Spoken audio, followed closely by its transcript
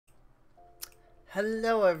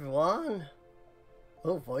Hello everyone.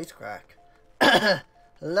 Oh, voice crack.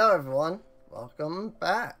 Hello everyone. Welcome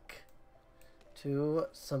back to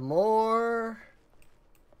some more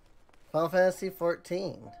Final Fantasy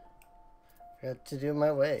XIV. Forgot to do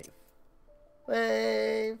my wave.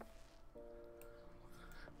 Wave.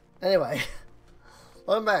 Anyway,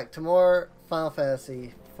 welcome back to more Final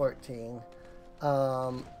Fantasy XIV.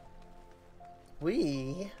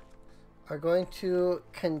 We are going to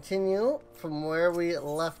continue from where we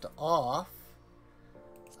left off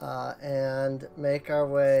and make our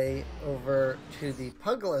way over to the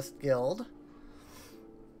Puglist Guild,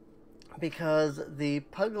 because the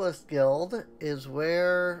Puglist Guild is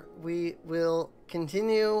where we will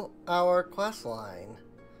continue our quest line.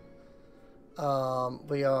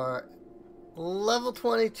 We are level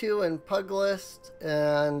 22 in Puglist,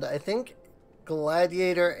 and I think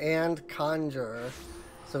Gladiator and Conjurer.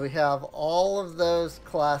 So we have all of those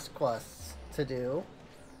class quests to do.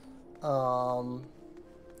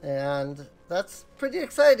 And that's pretty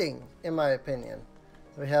exciting, in my opinion.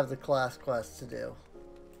 We have the class quests to do.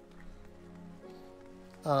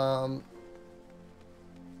 Oh,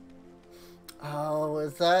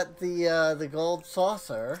 is that the gold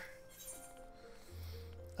saucer?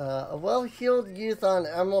 A well-heeled youth on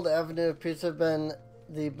Emerald Avenue appears to have been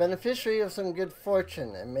the beneficiary of some good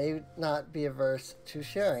fortune and may not be averse to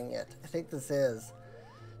sharing it. I think this is.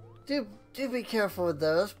 Do be careful with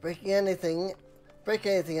those. Break anything,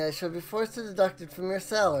 I shall be forced to deduct it from your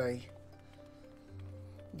salary.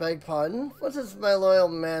 Beg pardon? What is my loyal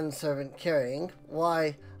manservant carrying?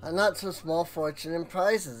 Why, a not so small fortune in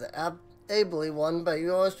prizes, ably won by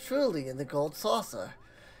yours truly in the gold saucer.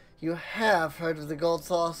 You have heard of the gold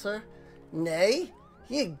saucer? Nay?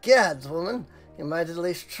 Ye gads, woman! You might at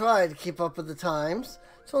least try to keep up with the times.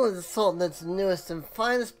 It's only the Sultanate's newest and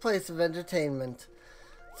finest place of entertainment.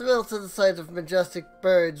 Thrill to the sight of majestic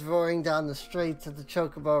birds roaring down the straights at the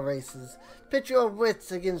chocobo races. Pit your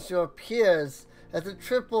wits against your peers at the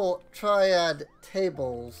triple triad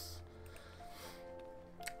tables.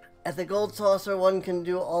 At the Gold Saucer, one can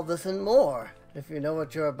do all this and more. If you know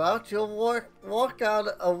what you're about, you'll walk out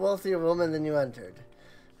a wealthier woman than you entered.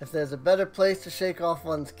 If there's a better place to shake off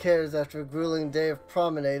one's cares after a grueling day of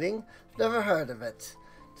promenading, I've never heard of it.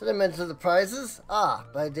 Did I mention the prizes? Ah,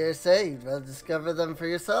 but I dare say you'd rather discover them for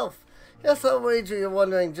yourself. Yes, I'll wager you're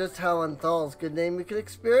wondering just how in Thal's good name you can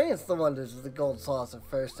experience the wonders of the gold saucer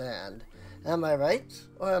firsthand. Am I right,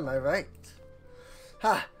 or am I right?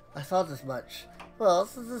 Ha! I thought as much. Well,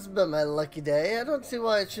 since this has been my lucky day, I don't see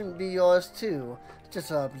why it shouldn't be yours too. Just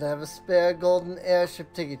so happen to have a spare golden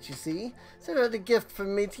airship ticket, you see. So I had a gift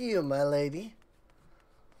from me to you, my lady.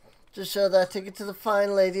 Just show that ticket to the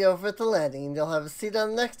fine lady over at the landing, and you'll have a seat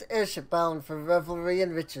on the next airship bound for revelry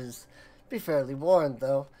and riches. Be fairly warned,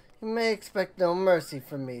 though. You may expect no mercy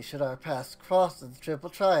from me should our paths cross at the triple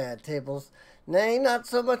triad tables. Nay, not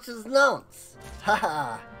so much as an ounce. Ha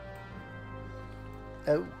ha!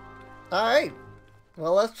 Oh. Alright.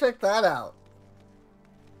 Well, let's check that out.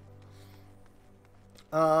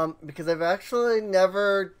 Because I've actually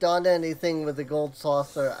never done anything with the gold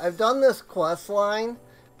saucer. I've done this quest line,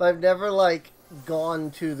 but I've never, like,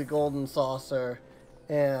 gone to the golden saucer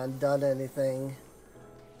and done anything.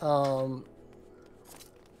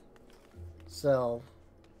 So.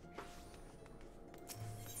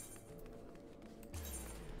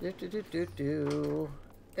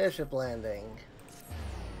 Airship landing.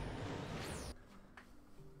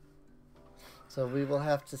 So we will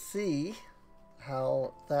have to see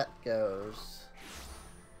how that goes.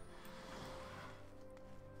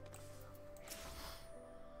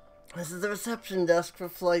 This is the reception desk for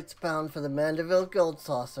flights bound for the Mandeville Gold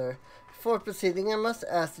Saucer. Before proceeding, I must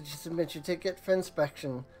ask that you submit your ticket for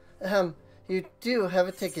inspection. You do have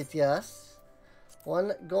a ticket, yes?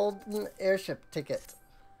 One golden airship ticket.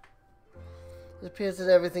 It appears that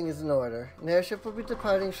everything is in order. An airship will be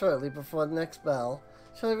departing shortly before the next bell.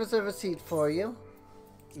 Shall I reserve a seat for you?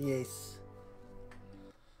 Yes.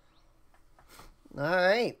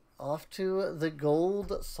 Alright, off to the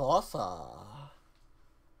gold saucer.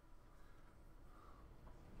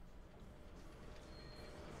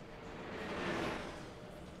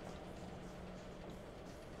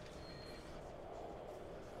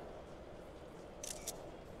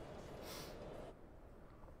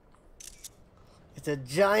 It's a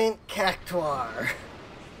giant cactuar.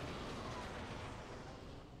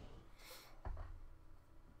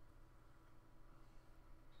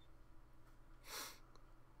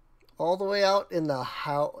 All the way out in the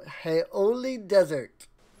Haoli Desert,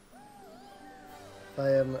 if I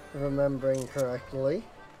am remembering correctly.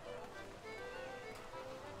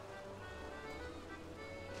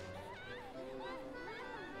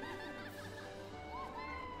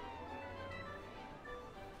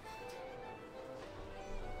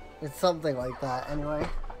 It's something like that, anyway.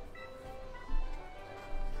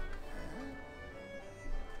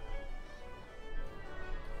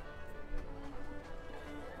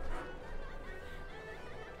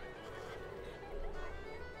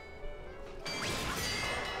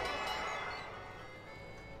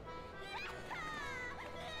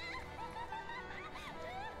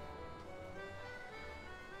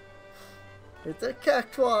 It's a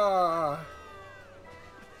cactuar!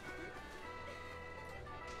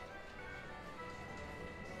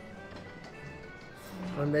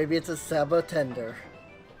 Or maybe it's a sabotender.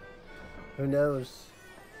 Who knows?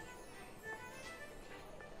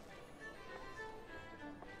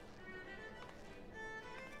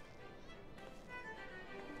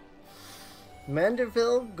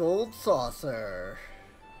 Manderville Gold Saucer.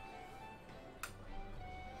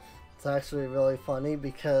 It's actually really funny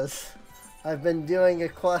because I've been doing a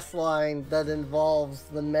quest line that involves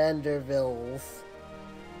the Mandervilles.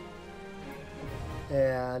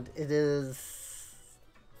 And it is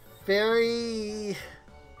very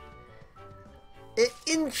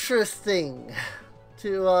interesting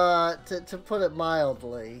to put it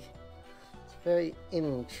mildly. It's very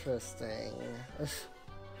interesting.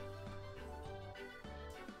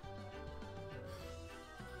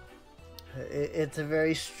 It's a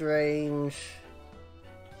very strange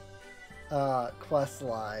quest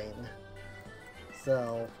line.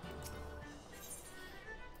 So,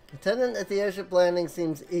 Lieutenant at the airship landing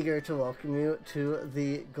seems eager to welcome you to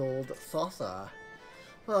the Gold Saucer.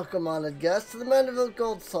 Welcome, honored guests, to the Manderville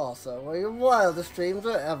Gold Saucer, where your wildest dreams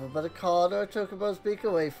are ever but a card or a chocobo's beak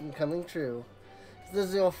away from coming true. If this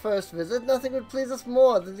is your first visit, nothing would please us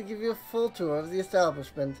more than to give you a full tour of the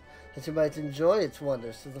establishment, that you might enjoy its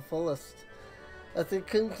wonders to the fullest. At the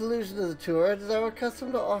conclusion of the tour, it is our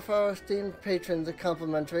custom to offer our esteemed patrons a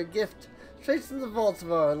complimentary gift, straight from the vaults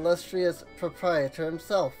of our illustrious proprietor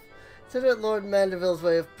himself. Consider it Lord Manderville's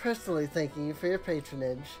way of personally thanking you for your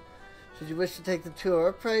patronage. Should you wish to take the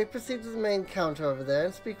tour, pray proceed to the main counter over there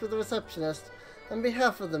and speak with the receptionist. On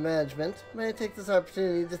behalf of the management, may I take this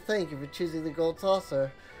opportunity to thank you for choosing the Gold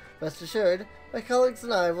Saucer. Rest assured, my colleagues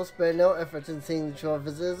and I will spare no effort in seeing that your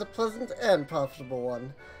visit is a pleasant and profitable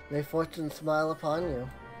one. May fortune smile upon you.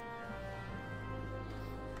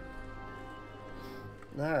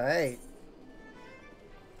 Alright.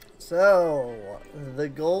 So, the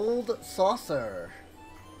Gold Saucer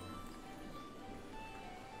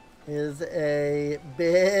is a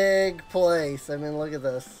big place. I mean, look at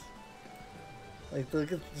this. Like,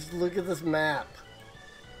 just look at this map.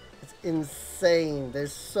 It's insane.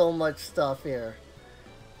 There's so much stuff here.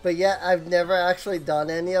 But yet, I've never actually done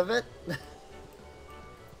any of it.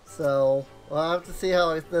 So, we'll have to see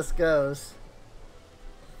how this goes.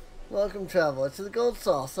 Welcome, traveler, to the Gold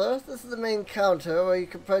Saucer. This is the main counter where you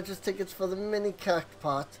can purchase tickets for the mini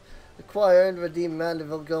cactpot, acquire and redeem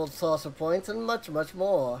Manderville Gold Saucer points, and much, much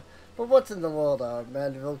more. But what in the world are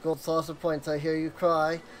Manderville Gold Saucer points, I hear you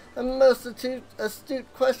cry? A most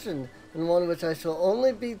astute question, and one which I shall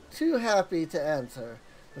only be too happy to answer.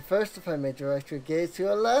 But first, if I may direct your gaze to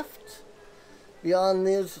your left. Beyond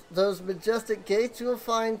those majestic gates, you will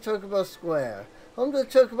find Chocobo Square, home to the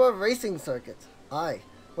Chocobo Racing Circuit. Aye,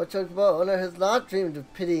 what Chocobo owner has not dreamed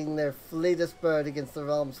of pitting their fleetest bird against the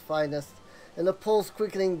realm's finest, in a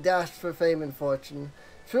pulse-quickening dash for fame and fortune?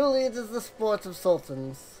 Truly, it is the sport of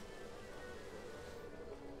sultans.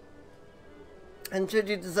 And should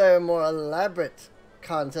you desire a more elaborate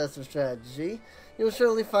contest of strategy, you will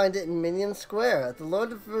surely find it in Minion Square, at the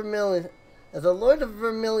Lord of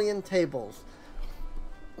Vermilion tables.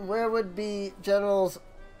 Where would be generals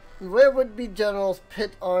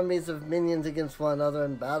pit armies of minions against one another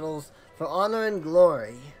in battles for honor and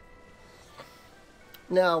glory?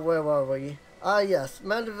 Now, where were we? Ah, yes,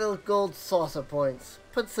 Manderville Gold Saucer Points.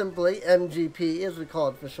 Put simply, MGP, as we call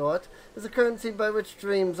it for short, is the currency by which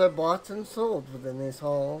dreams are bought and sold within these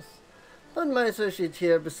halls. But my associate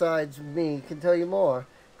here, besides me, can tell you more,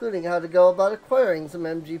 including how to go about acquiring some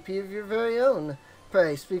MGP of your very own.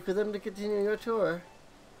 Pray, speak with him to continue your tour.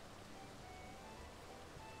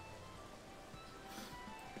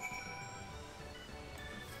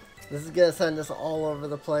 This is going to send us all over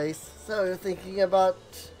the place. So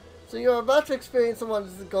you're about to experience the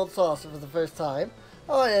wonders of the Gold Saucer for the first time.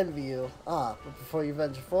 Oh, I envy you. Ah, but before you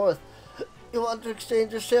venture forth, you want to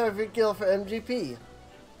exchange a share of your guild for MGP.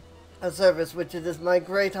 A service which it is my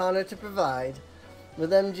great honor to provide.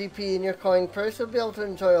 With MGP in your coin purse, you'll be able to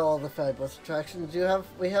enjoy all the fabulous attractions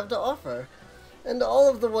we have to offer. And all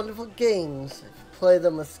of the wonderful games. If you play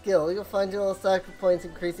them with skill, you'll find your little stack of points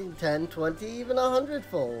increasing 10, 20, even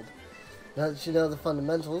 100-fold. Now that you know the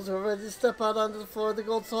fundamentals, we're ready to step out onto the floor of the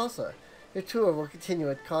Gold Saucer. Your tour will continue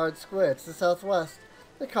at Card Square to the southwest.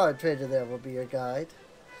 The card trader there will be your guide.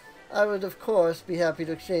 I would, of course, be happy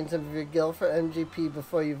to exchange some of your gil for MGP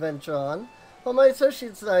before you venture on. While my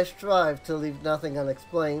associates and I strive to leave nothing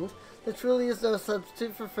unexplained, there truly is no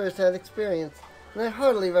substitute for first-hand experience, and I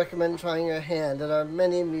heartily recommend trying your hand at our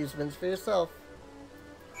many amusements for yourself.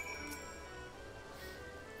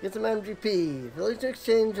 Get some MGP. If you're looking to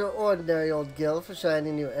exchange your ordinary old gil for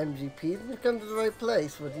shiny new MGP, then you've come to the right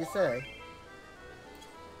place. What do you say?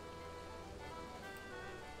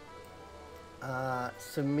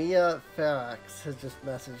 Samia Farax has just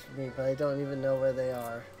messaged me, but I don't even know where they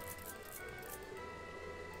are.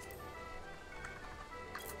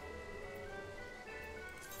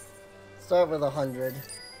 Start with 100.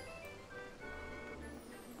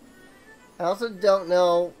 I also don't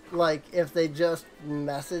know, like, if they just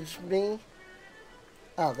messaged me.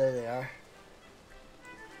 Oh, there they are.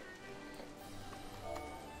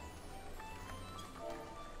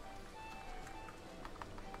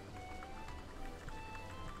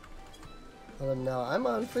 Let them know I'm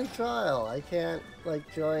on free trial. I can't, like,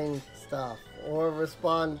 join stuff or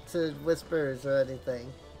respond to whispers or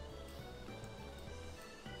anything.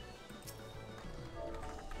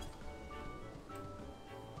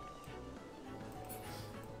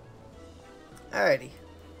 Alrighty.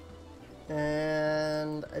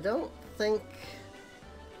 And I don't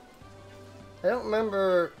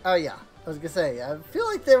remember. Oh yeah, I was gonna say, I feel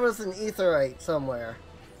like there was an etherite somewhere.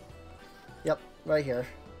 Yep, right here.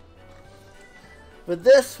 With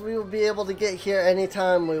this, we will be able to get here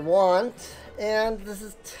anytime we want, and this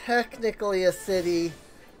is technically a city,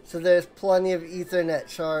 so there's plenty of Ethernet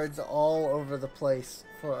shards all over the place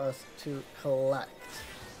for us to collect.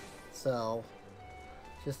 So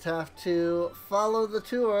just have to follow the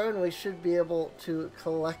tour and we should be able to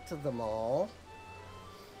collect them all.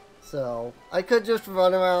 So I could just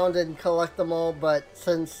run around and collect them all, but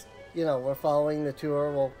since, you know, we're following the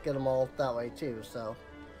tour, we'll get them all that way too, so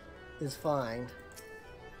it's fine.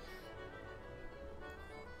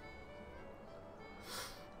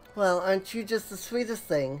 Well, aren't you just the sweetest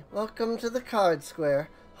thing? Welcome to the Card Square,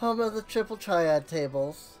 home of the Triple Triad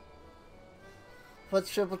tables.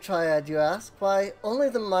 What's Triple Triad, you ask? Why, only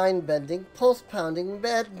the mind-bending, pulse-pounding,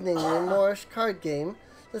 maddeningly Moorish card game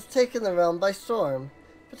that's taken the realm by storm.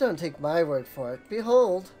 But don't take my word for it.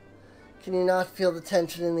 Behold! Can you not feel the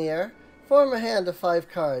tension in the air? Form a hand of 5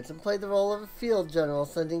 cards and play the role of a field general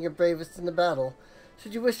sending your bravest into battle.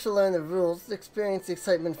 Should you wish to learn the rules and experience the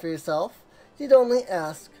excitement for yourself, you'd only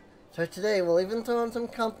ask. Start today. We'll even throw in some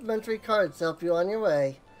complimentary cards to help you on your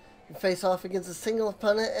way. You face off against a single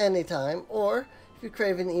opponent at any time, or if you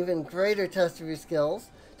crave an even greater test of your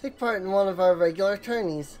skills, take part in one of our regular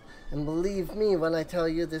tourneys. And believe me when I tell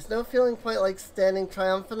you, there's no feeling quite like standing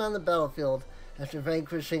triumphant on the battlefield after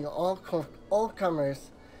vanquishing all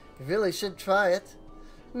comers. You really should try it.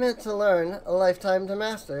 A minute to learn, a lifetime to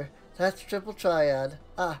master. That's Triple Triad.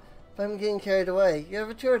 Ah, if I'm getting carried away, you have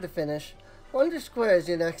a tour to finish. Wonder Square is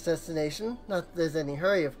your next destination. Not that there's any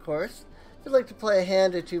hurry, of course. If you'd like to play a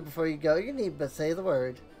hand or two before you go, you need but say the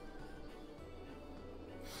word.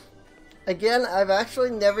 Again, I've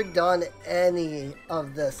actually never done any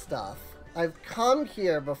of this stuff. I've come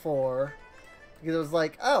here before because it was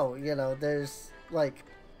like, oh, you know, there's like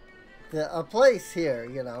a place here,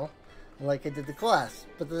 you know, like I did the quest.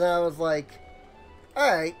 But then I was like,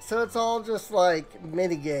 alright, so it's all just like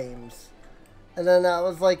mini games. And then that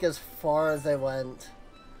was like as far as I went.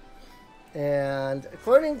 And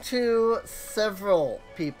according to several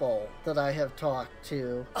people that I have talked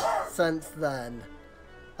to since then,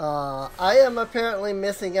 I am apparently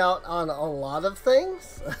missing out on a lot of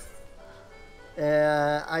things.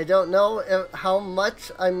 And I don't know how much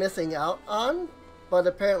I'm missing out on, but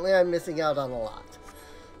apparently I'm missing out on a lot.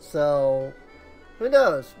 So who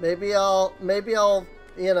knows? Maybe I'll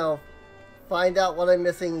you know, find out what I'm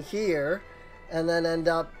missing here and then end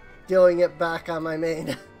up doing it back on my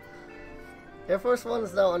main. Air Force One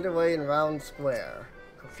is now underway in Round Square.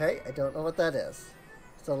 Okay, I don't know what that is.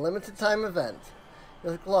 It's a limited time event.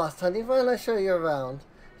 You look lost, honey. Why don't I show you around?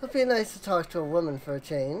 It'll be nice to talk to a woman for a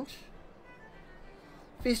change.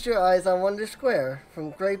 Feast your eyes on Wonder Square.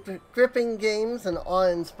 From gripping games and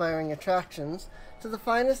awe-inspiring attractions to the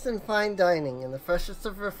finest in fine dining and the freshest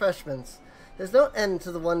of refreshments, there's no end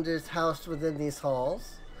to the wonders housed within these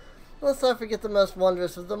halls. Let's not forget the most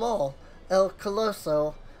wondrous of them all, El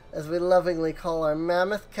Coloso, as we lovingly call our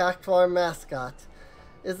mammoth cactuar mascot,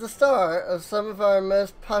 is the star of some of our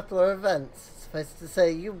most popular events. Suffice to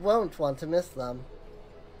say, you won't want to miss them.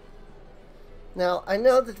 Now, I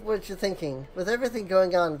know that what you're thinking, with everything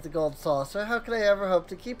going on at the Gold Saucer, how could I ever hope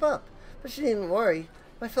to keep up? But you needn't worry.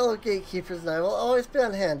 My fellow gatekeepers and I will always be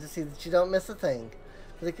on hand to see that you don't miss a thing.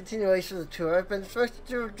 For the continuation of the tour, I've been instructed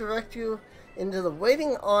to direct you into the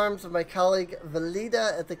waiting arms of my colleague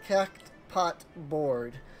Valida at the Cactpot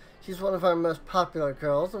board. She's one of our most popular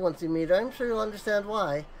girls, and once you meet her, I'm sure you'll understand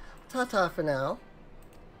why. Ta-ta for now.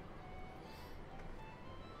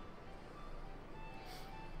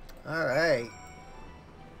 Alright.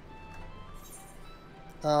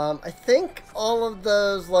 I think all of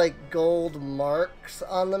those, like, gold marks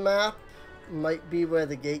on the map might be where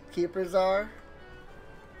the gatekeepers are.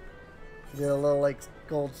 The little, like,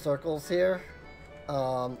 gold circles here.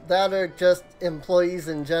 That are just employees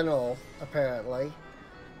in general, apparently.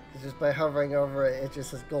 Just by hovering over it, it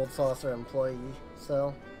just says Gold Saucer Employee.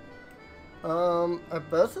 So, are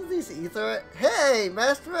both of these ether? Hey,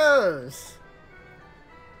 Master Rose!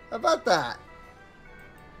 How about that?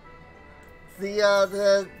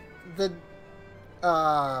 The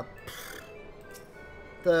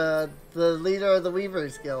leader of the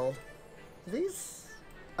Weavers Guild. These?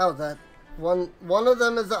 Oh, that one of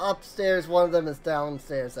them is upstairs, one of them is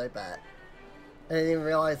downstairs, I bet. I didn't even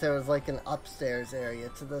realize there was like an upstairs area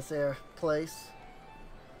to this place.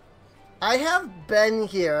 I have been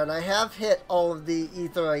here and I have hit all of the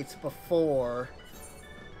Aetherites before.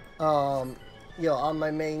 You know, on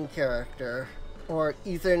my main character. Or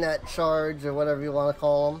Ethernet charge or whatever you want to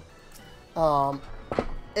call them.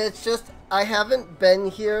 It's just, I haven't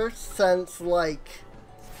been here since like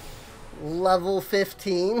level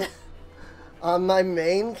 15 on my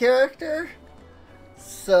main character.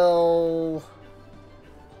 So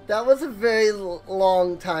that was a very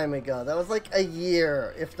long time ago. That was like a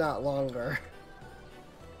year, if not longer.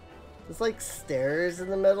 There's like stairs in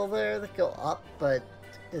the middle there that go up, but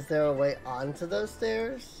is there a way onto those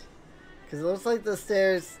stairs? Because it looks like the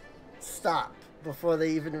stairs stop before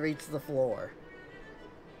they even reach the floor.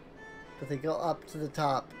 But they go up to the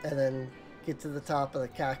top and then get to the top of the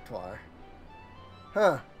cactuar.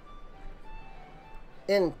 Huh.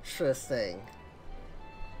 Interesting.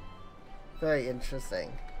 Very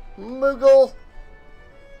interesting. Moogle!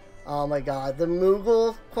 Oh my god, the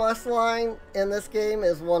Moogle questline in this game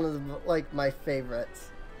is one of the, like, my favorites.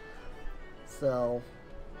 So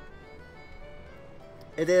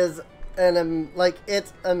it is like,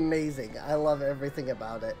 it's amazing. I love everything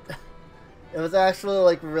about it. It was actually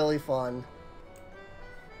like really fun.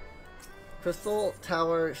 Crystal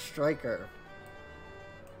Tower Striker.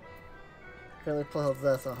 Currently play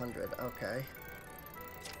this 100. Okay.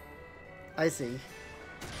 I see.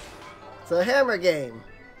 It's a hammer game.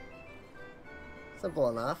 Simple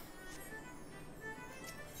enough.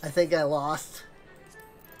 I think I lost.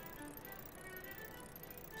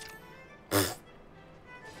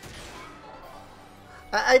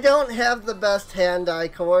 I don't have the best hand-eye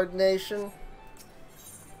coordination.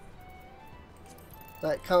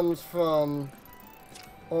 That comes from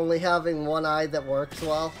only having one eye that works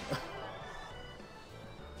well.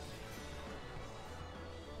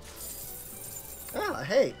 Oh,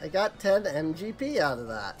 hey, I got 10 MGP out of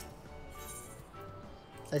that.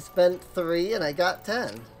 I spent 3 and I got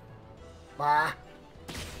 10. Bah.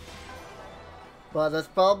 But that's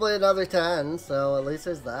probably another 10, so at least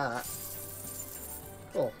there's that.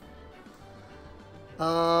 Cool.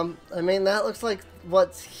 I mean, that looks like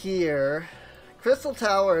what's here. Crystal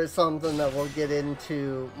Tower is something that we'll get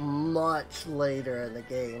into much later in the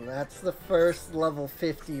game. That's the first level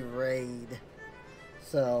 50 raid.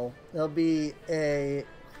 So, it'll be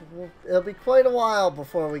quite a while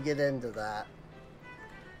before we get into that.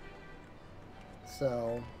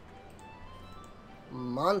 So,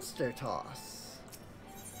 Monster Toss.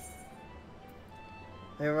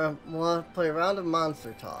 I want to play a round of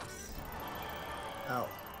Monster Toss. Oh.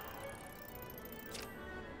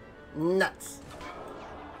 Nuts.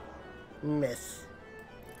 Miss.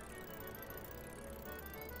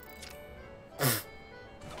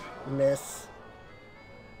 Miss.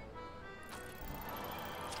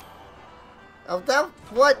 Oh, that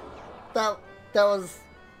was...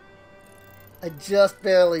 I just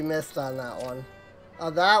barely missed on that one.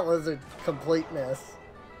 Oh, that was a complete miss.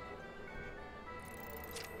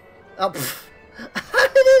 Oh, I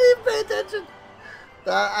didn't even pay attention.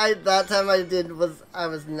 That time I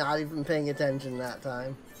was not even paying attention that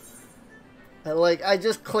time. I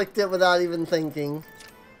just clicked it without even thinking.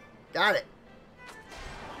 Got it.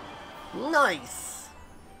 Nice.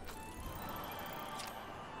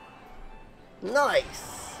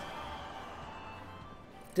 Nice.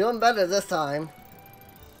 Doing better this time.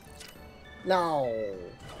 No.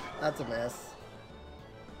 That's a miss.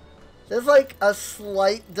 There's like a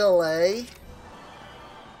slight delay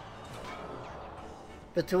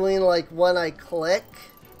between like when I click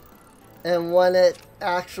and when it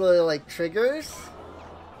actually like triggers,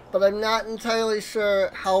 but I'm not entirely sure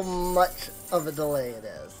how much of a delay it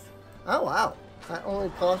is. Oh wow, that only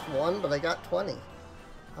cost 1, but I got 20.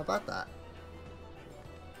 How about that?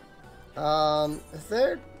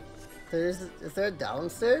 Is there a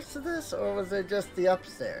downstairs to this, or was there just the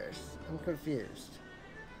upstairs? I'm confused.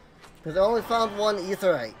 Because I only found 1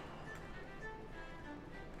 etherite.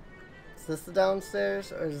 Is this the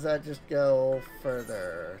downstairs, or does that just go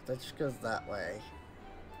further? That just goes that way.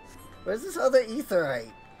 Where's this other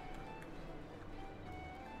etherite?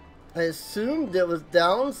 I assumed it was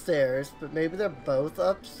downstairs, but maybe they're both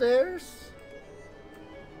upstairs?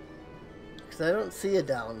 Because I don't see a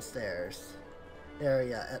downstairs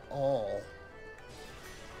area at all.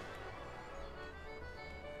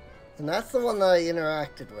 And that's the one that I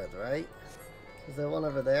interacted with, right? Is there one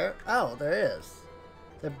over there? Oh, there is.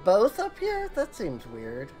 They're both up here? That seems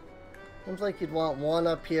weird. Seems like you'd want one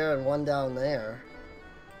up here and one down there.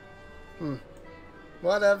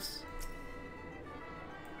 Whatevs.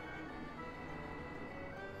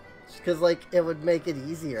 Just because, like, it would make it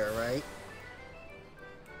easier, right?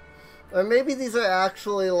 Or maybe these are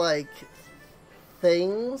actually, like,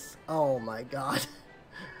 things. Oh my god.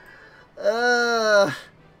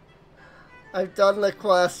 I've done the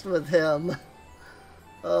quest with him.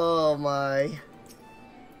 Oh my.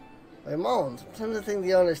 My moans. Pretend to think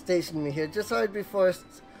the owner stationed me here just so I'd be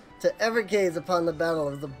forced to ever gaze upon the battle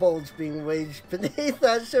of the bulge being waged beneath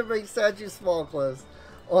that shivering statue small clothes.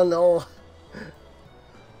 Oh no.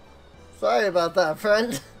 Sorry about that,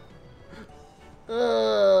 friend.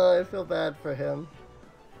 I feel bad for him.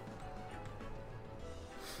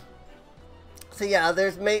 So yeah,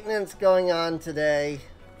 there's maintenance going on today.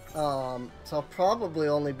 So I'll probably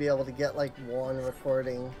only be able to get like 1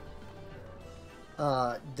 recording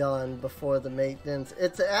done before the maintenance.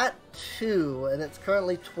 It's at 2 and it's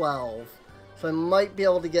currently 12. So I might be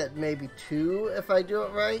able to get maybe 2 if I do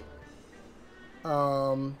it right.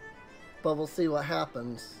 But we'll see what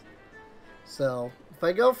happens. So if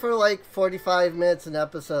I go for like 45 minutes an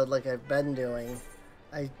episode like I've been doing,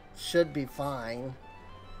 I should be fine.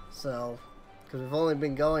 So, because we've only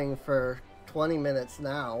been going for 20 minutes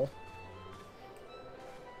now.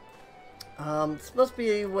 It's supposed to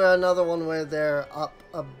be where another one where they're up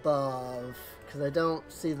above, because I don't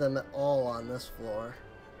see them at all on this floor.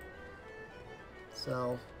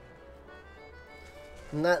 So,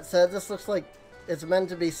 and that said, this looks like it's meant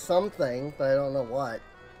to be something, but I don't know what.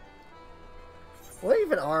 What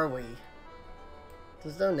even are we?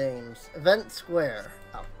 There's no names. Event Square.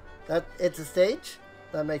 Oh, that it's a stage?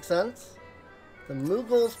 That makes sense. The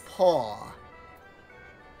Moogle's Paw.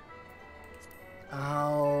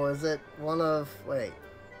 Oh, is it one of... Wait.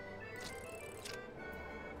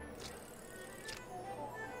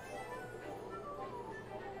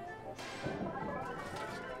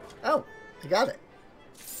 Oh, I got it.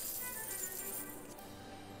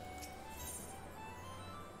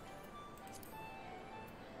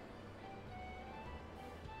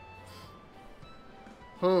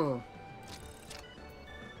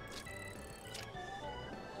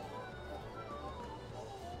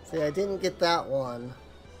 See, I didn't get that one.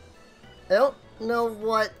 I don't know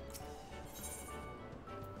what...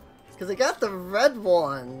 Because I got the red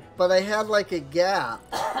one, but I had like a gap.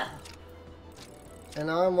 And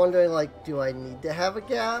now I'm wondering, like, do I need to have a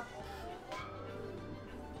gap?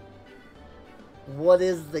 What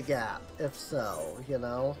is the gap, if so, you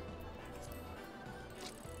know?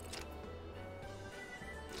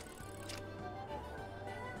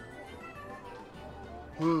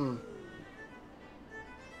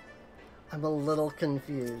 I'm a little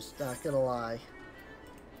confused, not gonna lie.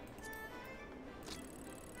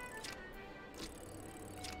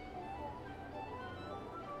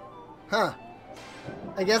 Huh.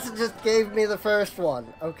 I guess it just gave me the first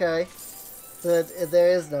one, okay? So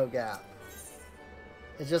there is no gap.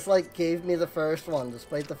 It just, like, gave me the first one,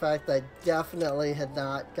 despite the fact that I definitely had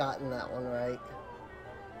not gotten that one right.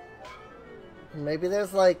 Maybe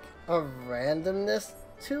there's, like, a randomness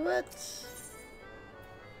to it?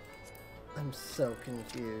 I'm so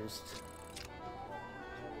confused.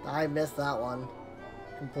 I missed that one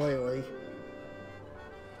completely.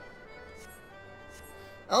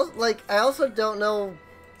 I also don't know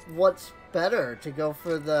what's better, to go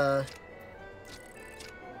for the,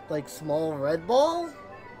 like, small red ball?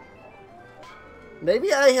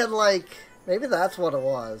 Maybe I had, like, maybe that's what it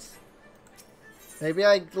was. Maybe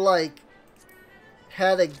I, like,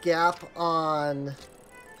 had a gap on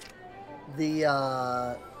the,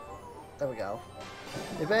 there we go.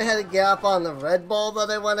 Maybe I had a gap on the red ball that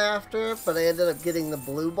I went after, but I ended up getting the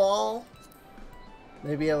blue ball.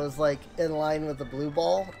 Maybe it was like in line with the blue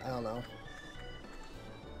ball. I don't know.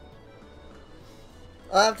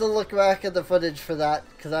 I'll have to look back at the footage for that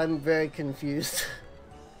because I'm very confused.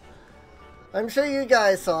 I'm sure you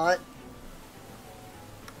guys saw it.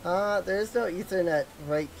 There's no Ethernet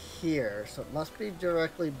right here, so it must be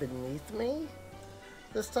directly beneath me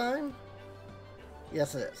this time.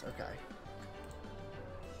 Yes, it is. Okay.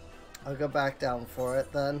 I'll go back down for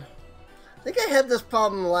it then. I think I had this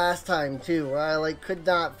problem last time too, where I like could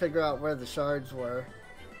not figure out where the shards were.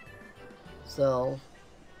 So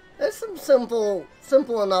there's some simple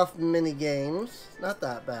enough mini games. Not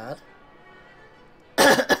that bad.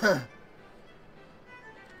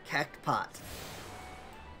 Cactpot.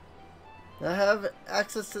 I have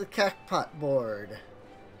access to the Cactpot board.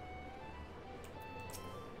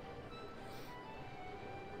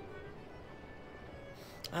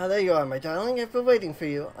 Ah, there you are, my darling. I've been waiting for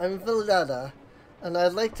you. I'm Ul'dah, and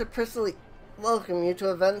I'd like to personally welcome you to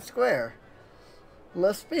Event Square. The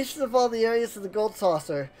most spacious of all the areas of the Gold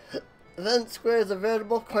Saucer, Event Square is a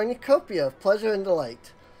veritable cornucopia of pleasure and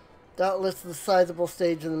delight. Doubtless the sizable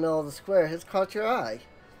stage in the middle of the square has caught your eye.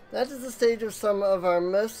 That is the stage of some of our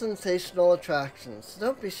most sensational attractions, so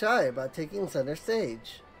don't be shy about taking center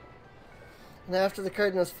stage. And after the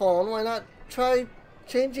curtain has fallen, why not try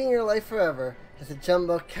changing your life forever? As a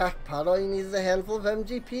jumbo cactpot, all you need is a handful of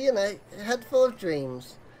MGP and a head full of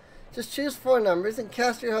dreams. Just choose 4 numbers and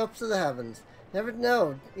cast your hopes to the heavens. You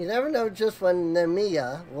never know just when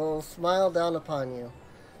Nemiya will smile down upon you.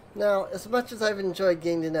 Now, as much as I've enjoyed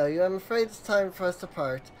getting to know you, I'm afraid it's time for us to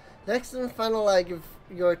part. The next and final leg of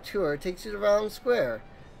your tour takes you to Round Square.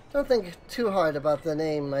 Don't think too hard about the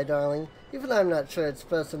name, my darling. Even I'm not sure it's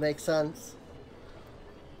supposed to make sense.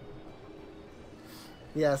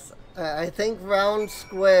 Yes, I think Round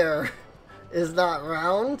Square is not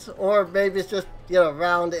round, or maybe it's just,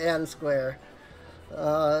 round and square.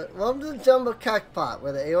 Welcome to the Jumbo Cactpot,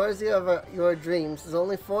 where the Eorzea of your dreams is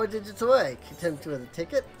only 4 digits away. Can you tempt you with a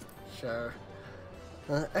ticket? Sure.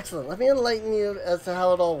 Excellent. Let me enlighten you as to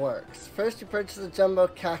how it all works. First, you purchase a Jumbo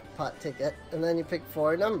Cactpot ticket, and then you pick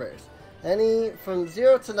 4 numbers. Any from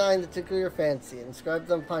 0 to 9 that tickle your fancy, and inscribe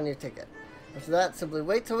them upon your ticket. After that, simply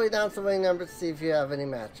wait till we announce the winning numbers to see if you have any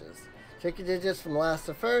matches. Check your digits from last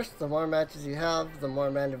to first. The more matches you have, the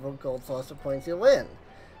more Mandeville Gold Saucer points you'll win.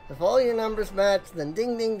 If all your numbers match, then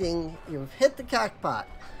ding ding ding, you've hit the Cactpot.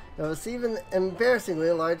 You'll receive an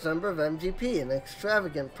embarrassingly large number of MGP, and an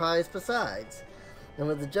extravagant prize besides. And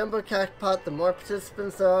with the Jumbo Cactpot, the more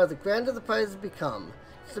participants there are, the grander the prizes become.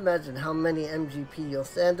 Just imagine how many MGP you'll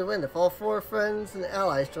stand to win if all 4 friends and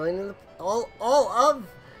allies join in the... All of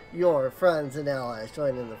your friends and allies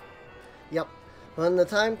join in the... Yep. When the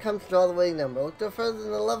time comes to draw the winning number, look no further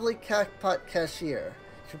than the lovely Cactpot cashier.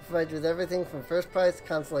 She'll provide you with everything from first prize to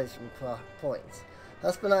consolation points.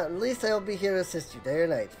 Last but not least, I will be here to assist you day or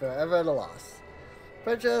night, forever at a loss.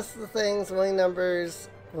 Purchase the things, the winning numbers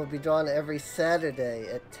will be drawn every Saturday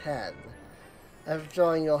at 10. After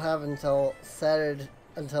drawing, you'll have until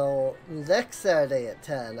next Saturday at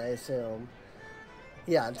 10, I assume.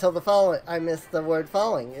 Yeah, until the following. I missed the word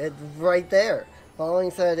following. It's right there. Following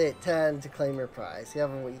Saturday at 10 to claim your prize. You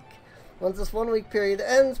have a week. Once this 1 week period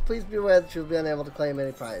ends, please be aware that you'll be unable to claim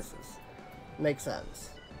any prizes. Makes sense.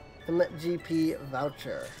 MGP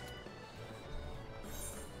voucher.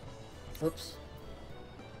 Oops.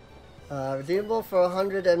 Redeemable for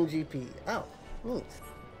 100 MGP. Oh, neat.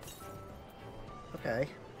 Okay.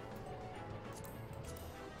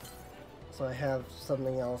 So I have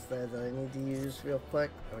something else there that I need to use real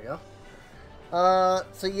quick. There we go.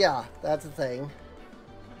 So yeah, that's a thing.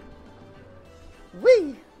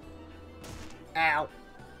 Whee! Ow!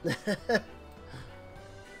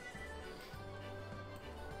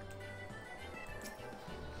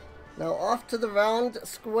 Now off to the Round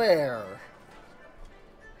Square.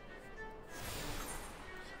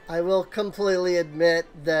 I will completely admit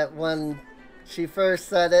that when she first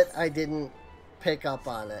said it, I didn't pick up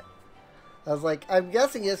on it. I was like, I'm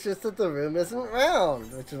guessing it's just that the room isn't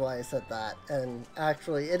round, which is why I said that. And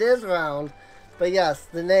actually, it is round. But yes,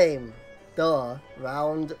 the name. Duh.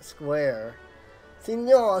 Round Square.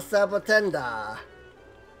 Signor Sabotenda.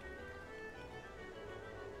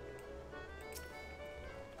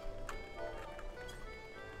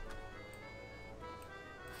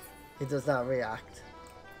 It does not react.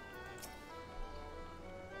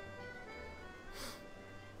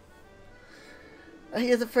 I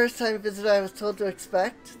hear the first time visitor I was told to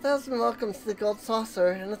expect. 1,000 welcomes to the Gold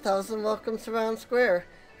Saucer and 1,000 welcomes to Round Square.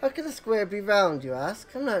 How could a square be round, you ask?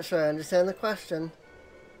 I'm not sure I understand the question.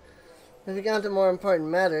 Moving on to more important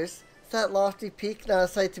matters, is that lofty peak not a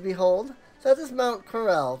sight to behold? That is Mount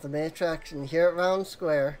Corel, the main attraction here at Round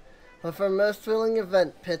Square. One of our most thrilling events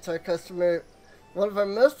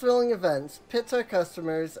pits our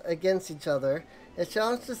customers against each other. A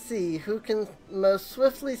challenge to see who can most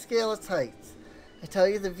swiftly scale its heights. I tell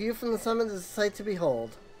you, the view from the summit is a sight to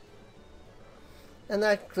behold. And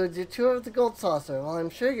that concludes your tour of the Gold Saucer. While I'm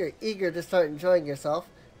sure you're eager to start enjoying yourself,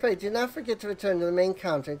 pray do not forget to return to the main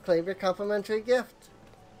counter and claim your complimentary gift.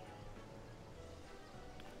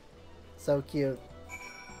 So cute.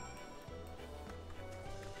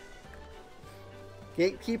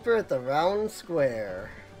 Gatekeeper at the Round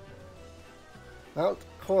Square. Mount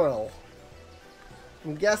Coral.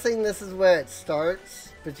 I'm guessing this is where it starts,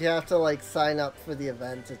 but you have to like sign up for the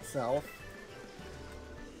event itself.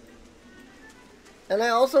 And I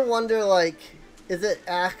also wonder, like, is it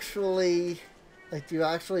actually, like, do you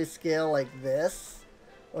actually scale like this?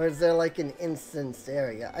 Or is there like an instanced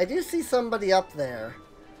area? I do see somebody up there.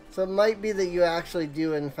 So it might be that you actually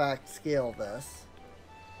do in fact scale this.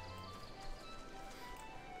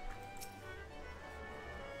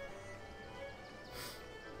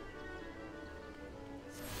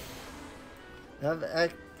 Have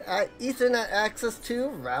Ethernet access to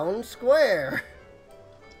Round Square.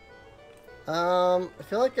 I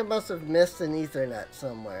feel like I must have missed an Ethernet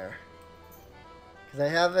somewhere. Because I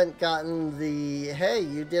haven't gotten the, hey,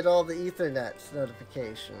 you did all the Ethernets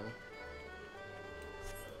notification.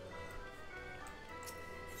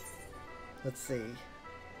 Let's see.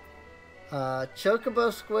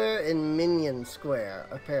 Chocobo Square and Minion Square,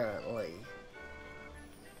 apparently.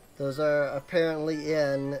 Those are apparently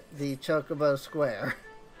in the Chocobo Square.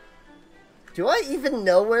 Do I even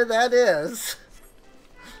know where that is?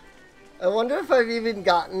 I wonder if I've even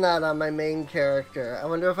gotten that on my main character. I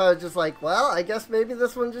wonder if I was just like, well, I guess maybe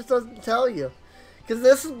this one just doesn't tell you. Because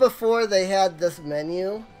this is before they had this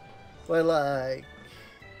menu. Where like...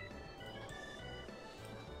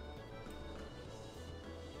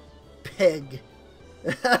 Pig.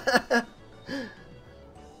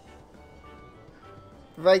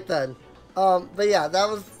 Right then. But yeah, that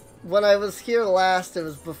was... When I was here last, it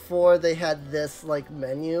was before they had this, like,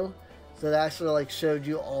 menu. So it actually, like, showed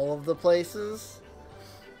you all of the places.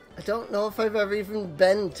 I don't know if I've ever even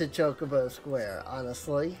been to Chocobo Square,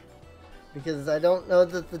 honestly. Because I don't know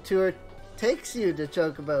that the tour takes you to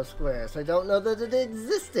Chocobo Square. So I don't know that it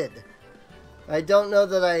existed. I don't know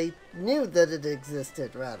that I knew that it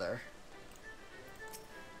existed, rather.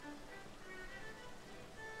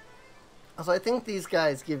 Also, I think these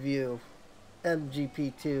guys give you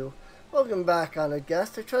MGP2. Welcome back, honored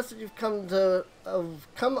guest. I trust that you've come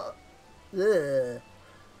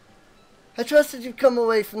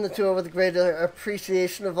away from the tour with a greater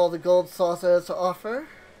appreciation of all the Gold Saucer has to offer.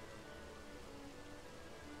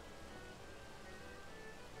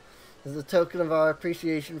 As a token of our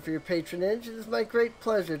appreciation for your patronage, it is my great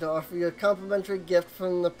pleasure to offer you a complimentary gift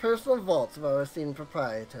from the personal vaults of our esteemed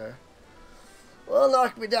proprietor. Well,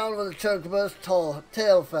 knock me down with a chocobo's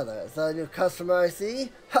tail feather. Is that a new customer I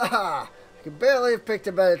see? Ha ha! I could barely have picked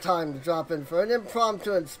a better time to drop in for an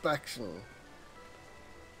impromptu inspection.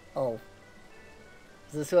 Oh.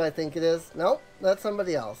 Is this who I think it is? Nope, that's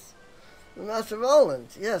somebody else. Master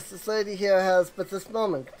Roland. Yes, this lady here has but this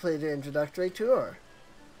moment completed her introductory tour.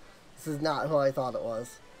 This is not who I thought it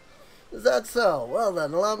was. Is that so? Well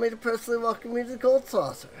then, allow me to personally welcome you to the Gold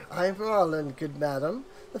Saucer. I am Roland, good madam,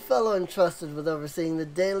 the fellow entrusted with overseeing the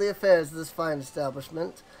daily affairs of this fine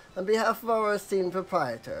establishment, on behalf of our esteemed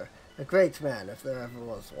proprietor, a great man if there ever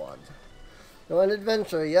was one. You're an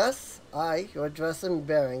adventurer, yes? Aye, your dress and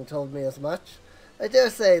bearing told me as much. I dare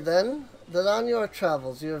say, then, that on your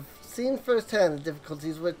travels you have seen firsthand the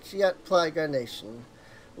difficulties which yet plague our nation.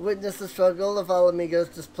 Witness the struggle of Alamigo's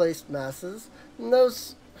displaced masses, and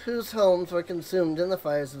those whose homes were consumed in the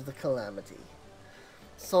fires of the calamity.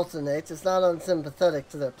 Sultanate is not unsympathetic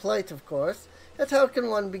to their plight, of course, yet how can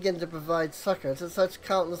one begin to provide succor to such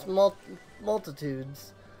countless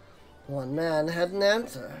multitudes? One man had an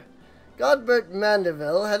answer. Godbert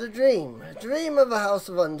Mandeville had a dream of a house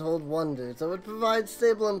of untold wonders that would provide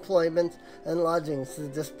stable employment and lodgings to the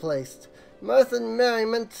displaced, mirth and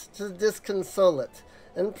merriment to the disconsolate,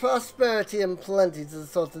 and prosperity and plenty to the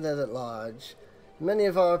Sultanate at large. Many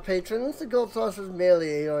of our patrons, the Gold Saucer is merely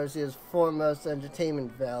Eorzea's foremost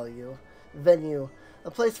entertainment venue,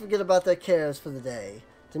 a place to forget about their cares for the day.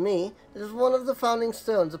 To me, it is one of the founding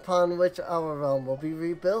stones upon which our realm will be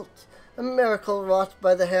rebuilt, a miracle wrought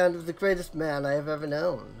by the hand of the greatest man I have ever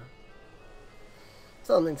known.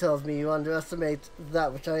 Something tells me you underestimate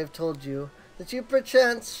that which I have told you, that you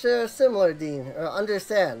perchance share a similar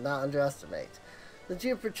understand, not underestimate, that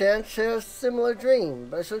you perchance share a similar dream,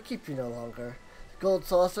 but I shall keep you no longer. Gold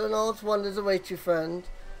saucer and all its wonders await you, friend.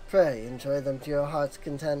 Pray, enjoy them to your heart's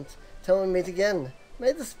content. Till we meet again,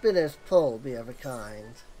 may the spinner's pull be ever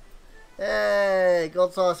kind. Hey,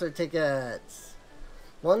 gold saucer tickets.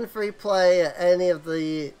 One free play at any of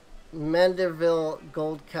the Manderville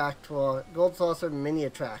Gold Saucer mini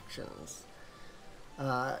attractions.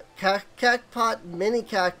 Cactpot, Mini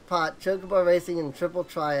Cactpot, Chocobo Racing, and Triple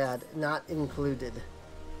Triad not included.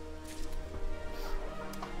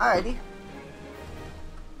 Alrighty.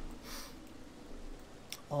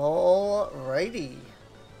 Alrighty.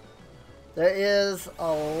 There is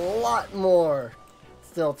a lot more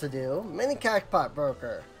still to do. Mini Cactpot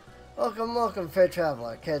Broker. Welcome, welcome, fair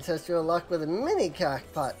traveler. Can I test your luck with a Mini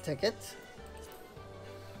Cactpot ticket?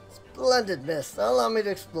 Splendid, miss. Now allow me to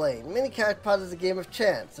explain. Mini Cactpot is a game of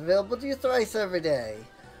chance, available to you thrice every day.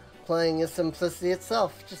 Playing is simplicity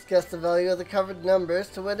itself. Just guess the value of the covered numbers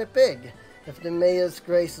to win it big. If Nemea's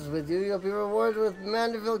grace is with you, you'll be rewarded with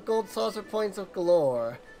Manderville Gold Saucer points of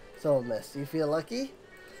galore. So, miss, do you feel lucky?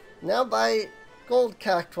 Now buy Gold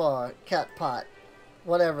Catpot,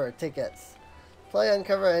 whatever, tickets. Play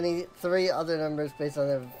uncover any 3 other numbers based on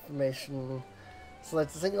the information.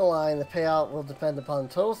 Select a single line. The payout will depend upon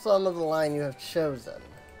the total sum of the line you have chosen.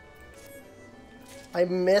 I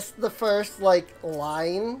missed the first,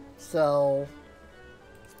 line, so...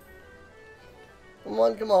 Come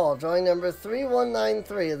on, come all. Drawing number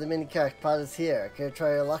 3193 of the Mini Cactpot is here. Can you try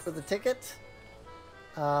your luck with the ticket?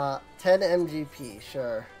 10 MGP,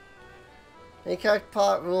 sure. Mini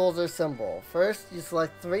Cactpot rules are simple. First, you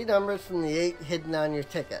select 3 numbers from the 8 hidden on your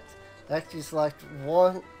ticket. Next, you select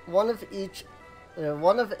one of 8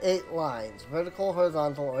 lines, vertical,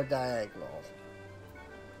 horizontal, or diagonal.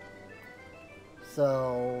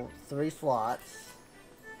 So, 3 slots.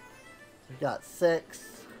 We've got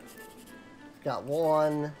 6. We've got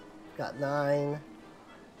 1. We've got 9.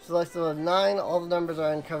 Select the 9, all the numbers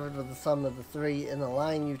are uncovered with the sum of the 3 in the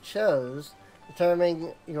line you chose,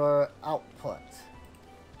 determining your output.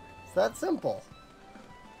 It's that simple.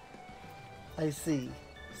 I see.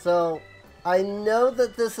 So, I know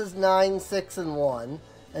that this is 9, 6, and 1.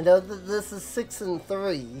 I know that this is 6 and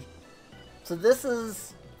 3. So this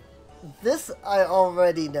I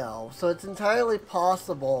already know. So it's entirely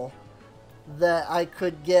possible that I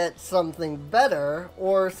could get something better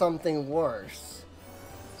or something worse.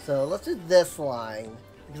 So let's do this line,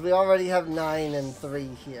 because we already have 9 and 3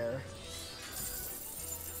 here.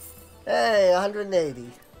 Hey,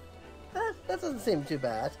 180. That doesn't seem too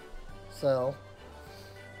bad. So,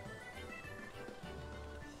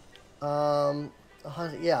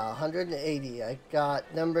 yeah, 180. I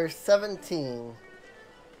got number 17.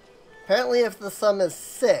 Apparently if the sum is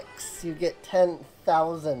 6, you get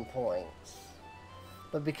 10,000 points.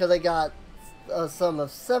 But because I got a sum of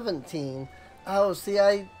 17... Oh, see,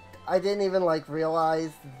 I didn't even,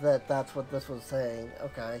 realize that that's what this was saying.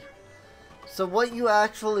 Okay. So what you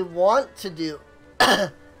actually want to do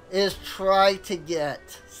is try to get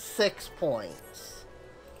 6 points.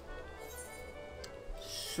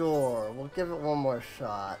 Sure, we'll give it one more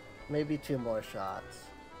shot. Maybe 2 more shots.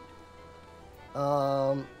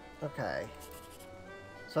 Okay.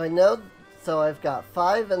 So I know, so I've got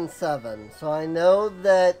 5 and 7. So I know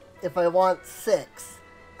that if I want 6...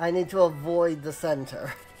 I need to avoid the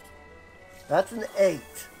center. That's an 8.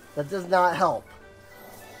 That does not help.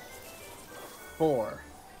 4.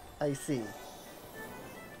 I see.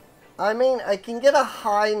 I mean, I can get a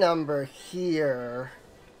high number here.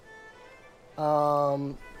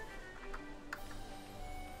 I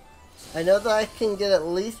know that I can get at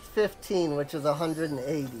least 15, which is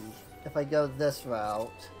 180, if I go this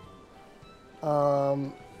route.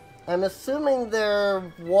 I'm assuming they're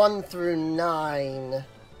 1 through 9.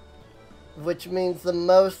 Which means the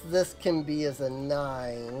most this can be is a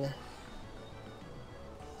 9.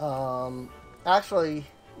 Actually,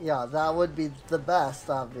 yeah, that would be the best,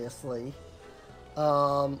 obviously.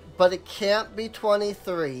 But it can't be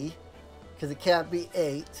 23, because it can't be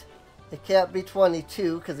 8. It can't be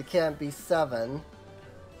 22, because it can't be 7.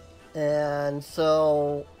 And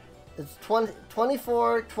so, it's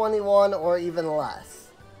 24, 21, or even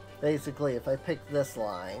less, basically, if I pick this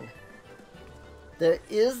line. There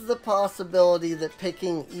is the possibility that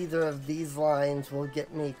picking either of these lines will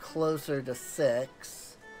get me closer to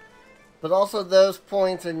 6. But also those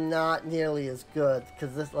points are not nearly as good,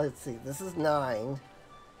 because this, let's see, this is 9.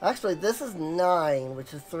 Actually, this is 9,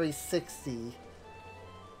 which is 360.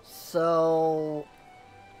 So,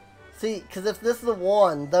 see, because if this is a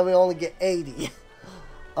 1, then we only get 80.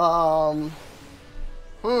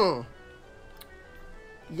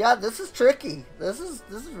 Yeah, this is tricky. This is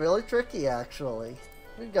really tricky, actually.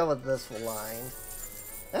 We go with this line.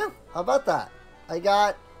 Yeah, how about that? I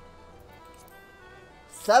got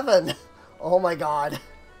 7. Oh my god.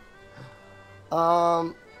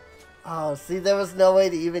 Oh, see, there was no way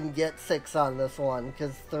to even get 6 on this one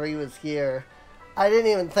because 3 was here. I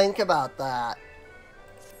didn't even think about that.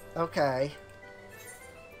 Okay.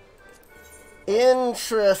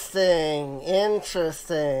 Interesting.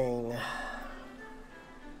 Interesting.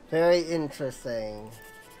 Very interesting.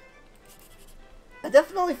 I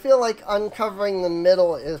definitely feel like uncovering the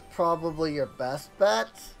middle is probably your best bet.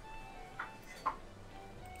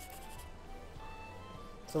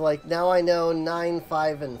 So, like, now I know 9,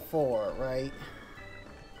 5, and 4, right?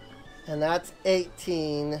 And that's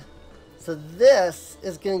 18. So this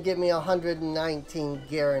is going to give me 119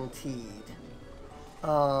 guaranteed.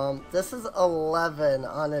 This is 11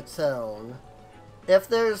 on its own. If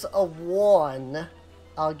there's a 1,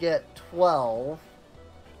 I'll get 12.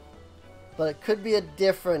 But it could be a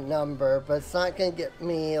different number, but it's not going to get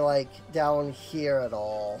me, like, down here at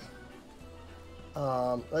all.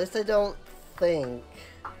 At least I don't think.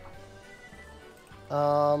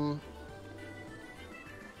 Oh,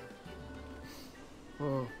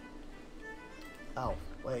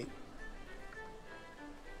 wait.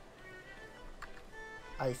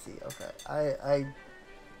 I see, okay.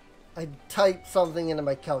 I typed something into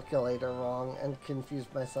my calculator wrong and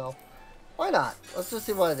confused myself. Why not? Let's just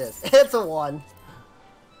see what it is. It's a 1.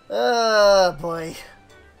 Oh, boy.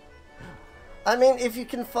 I mean, if you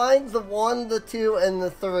can find the 1, the 2, and the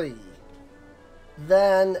 3,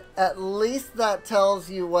 then at least that tells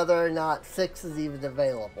you whether or not 6 is even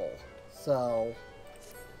available. So,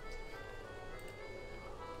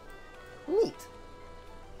 neat.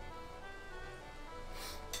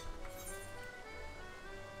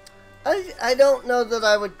 I don't know that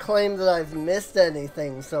I would claim that I've missed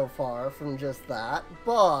anything so far from just that,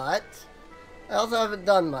 but I also haven't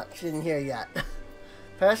done much in here yet.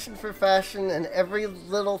 Passion for fashion, and every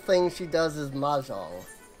little thing she does is mahjong.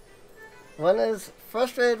 One is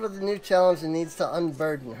frustrated with the new challenge and needs to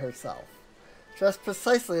unburden herself. Dressed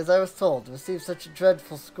precisely as I was told, to receive such a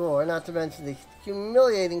dreadful score, not to mention the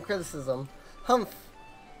humiliating criticism. Humph.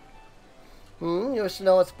 You wish to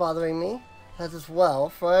know what's bothering me? That is well,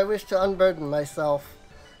 for I wish to unburden myself.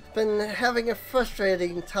 I've been having a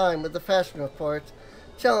frustrating time with the fashion report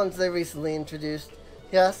challenge they recently introduced.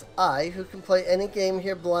 Yes, I, who can play any game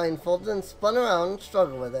here blindfolded and spun around,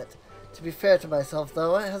 struggle with it. To be fair to myself,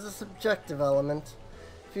 though, it has a subjective element.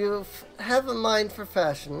 If you have a mind for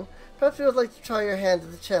fashion, perhaps you would like to try your hand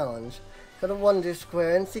at the challenge. Go to Wonder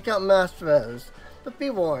Square and seek out Master Rose. But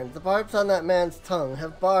be warned, the barbs on that man's tongue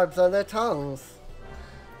have barbs on their tongues.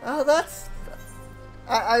 Oh, that's...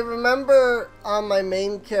 I remember on my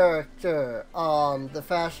main character, the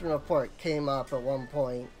fashion report came up at one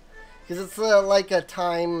point. Because it's like a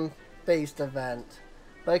time-based event.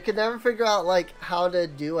 But I could never figure out, like, how to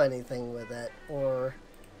do anything with it. Or,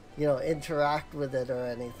 you know, interact with it or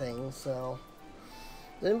anything, so...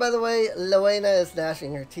 Then, by the way, Luena is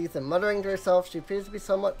gnashing her teeth and muttering to herself. She appears to be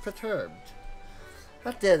somewhat perturbed.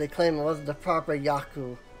 How dare they claim it wasn't a proper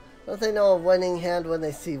yaku? Don't they know a winning hand when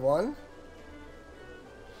they see one?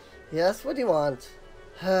 Yes, what do you want?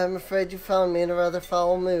 I'm afraid you found me in a rather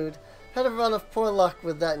foul mood. Had a run of poor luck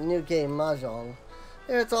with that new game, Mahjong.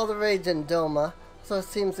 There it's all the rage in Doma, so it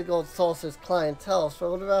seems the Gold Saucer's clientele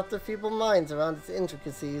struggle to wrap their feeble minds around its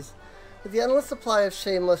intricacies. With the endless supply of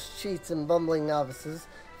shameless cheats and bumbling novices,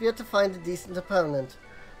 I've yet to find a decent opponent.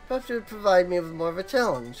 Perhaps you would provide me with more of a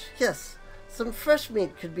challenge. Yes, some fresh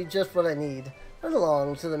meat could be just what I need. Run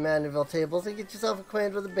along to the Mandeville tables and get yourself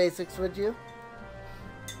acquainted with the basics, would you?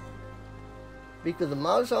 Speak with the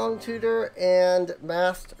Mahjong tutor and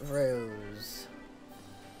Masked Rose.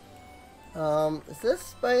 Is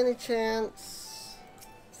this by any chance...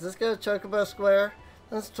 Does this go to Chocobo Square?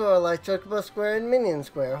 This tour like Chocobo Square and Minion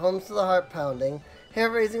Square, homes to the heart-pounding,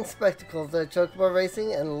 hair-raising spectacles that are Chocobo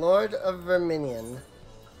Racing and Lord of Verminion.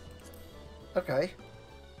 Okay.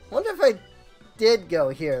 Wonder if I did go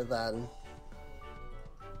here then.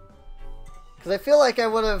 Because I feel like I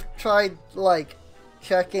would have tried, like,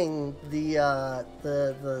 checking the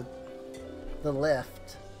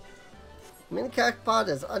lift. Mini Cactpot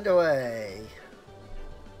is underway.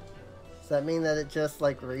 Does that mean that it just,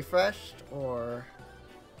 like, refreshed? Or...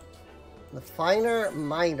 The Finer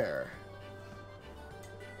Miner.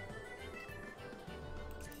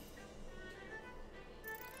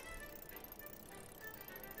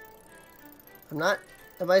 I'm not...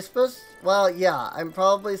 Am I supposed... Well, yeah. I'm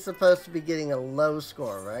probably supposed to be getting a low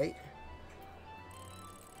score, right?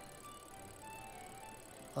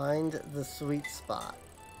 Find the sweet spot.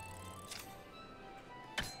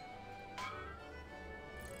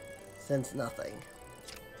 Sense nothing.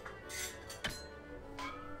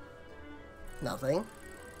 Nothing.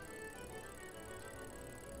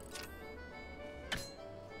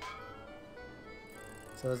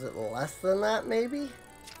 So is it less than that, maybe?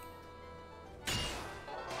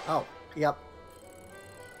 Oh, yep.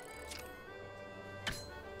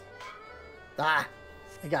 Ah,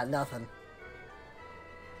 I got nothing.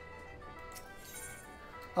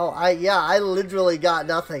 Oh, I literally got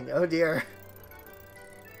nothing. Oh dear.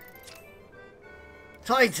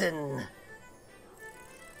 Titan!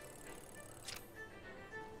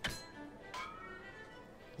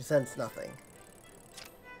 You sense nothing.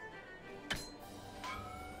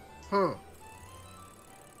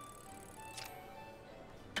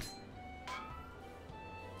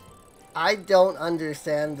 I don't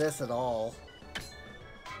understand this at all.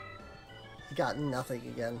 I got nothing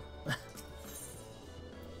again.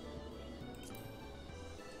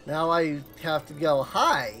 Now I have to go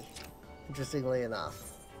high, interestingly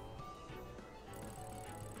enough.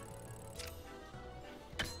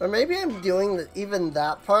 Or maybe I'm doing even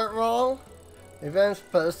that part wrong. Maybe I'm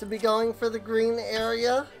supposed to be going for the green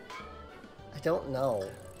area. I don't know.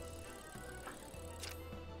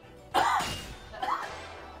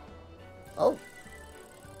 Oh.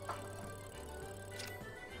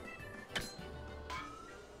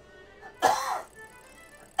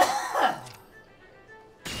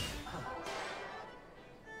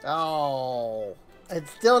 Oh. I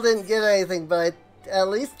still didn't get anything, but I at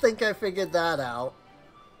least think I figured that out.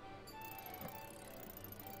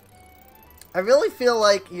 I really feel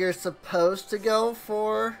like you're supposed to go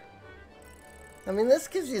for... I mean, this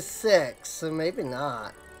gives you 6, so maybe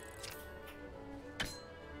not.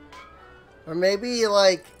 Or maybe,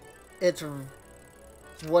 like, it's...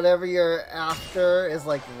 whatever you're after is,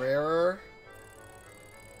 like, rarer.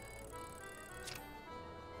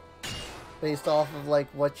 Based off of, like,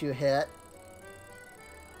 what you hit.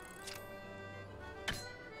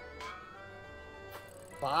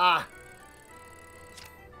 Bah!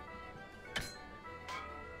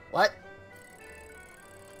 What?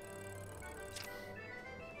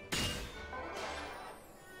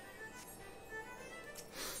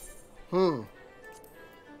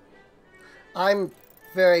 I'm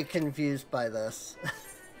very confused by this.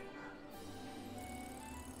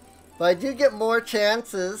 But I do get more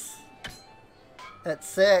chances at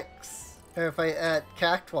 6, or if I at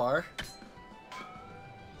Cactuar.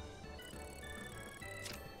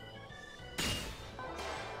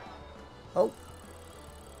 Oh.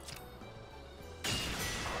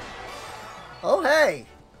 Oh, hey!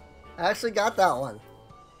 I actually got that one.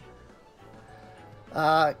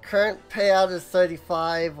 Current payout is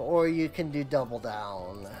 35, or you can do double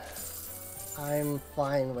down. I'm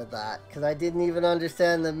fine with that, because I didn't even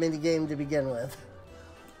understand the minigame to begin with.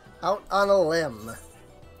 Out on a limb.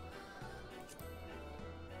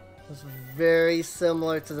 It's very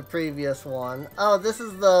similar to the previous one. Oh, this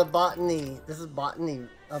is the botany. This is botany,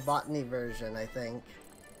 a botany version, I think.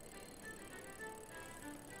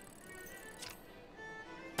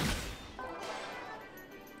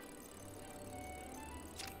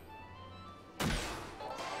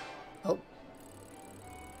 Oh.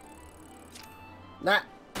 Nah.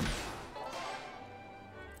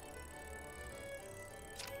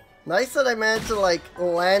 Nice that I managed to, like,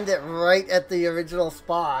 land it right at the original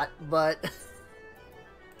spot, but...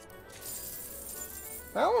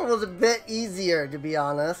 that one was a bit easier, to be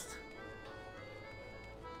honest.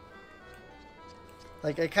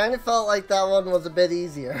 Like, I kind of felt like that one was a bit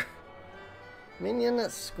easier. Minion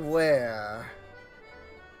at square.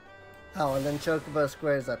 Oh, and then Chocobo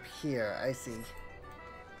Square's up here. I see.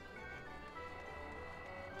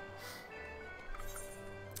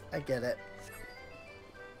 I get it.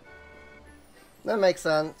 That makes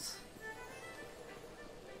sense.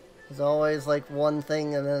 There's always like one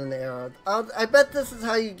thing and then an arrow. I bet this is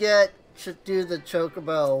how you do the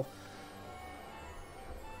Chocobo.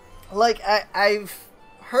 Like, I've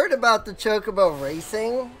heard about the Chocobo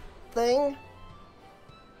racing thing.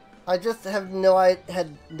 I just have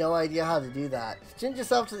had no idea how to do that. Change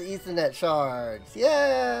yourself to the Ethernet shards.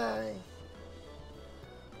 Yay!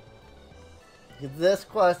 This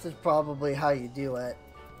quest is probably how you do it.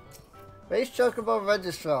 Race Chocobo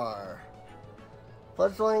Registrar.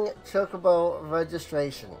 Fledgling Chocobo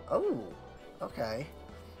Registration. Oh, okay.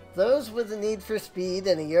 Those with a need for speed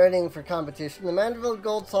and a yearning for competition, the Mandeville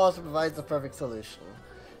Gold Saucer provides the perfect solution.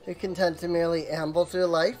 You're content to merely amble through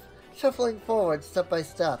life, shuffling forward step by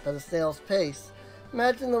step at a snail's pace.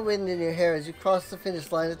 Imagine the wind in your hair as you cross the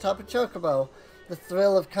finish line atop a Chocobo. The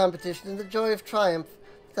thrill of competition and the joy of triumph.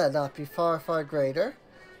 Would that not be far, far greater?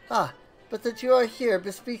 Ah, but that you are here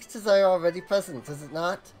bespeaks desire already present, does it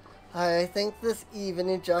not? I think this eve a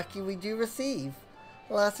new jockey we do receive.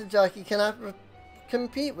 Alas, a jockey cannot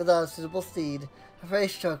compete without a suitable steed. A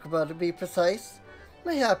race chocobo, to be precise.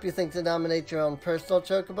 Mayhap you think to nominate your own personal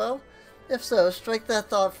chocobo? If so, strike that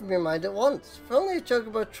thought from your mind at once, for only a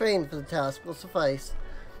chocobo trained for the task will suffice.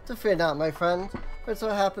 So fear not, my friend, for it so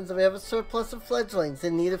happens that we have a surplus of fledglings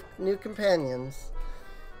in need of new companions.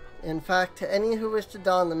 In fact, to any who wish to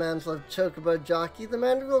don the mantle of chocobo jockey, the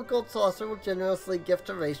Manderville Gold Saucer will generously gift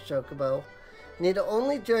a race chocobo. You need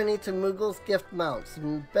only journey to Moogle's Gift Mounts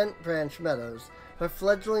in Bent Branch Meadows, where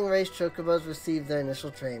fledgling race chocobos receive their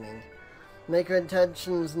initial training. Make her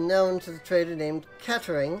intentions known to the trader named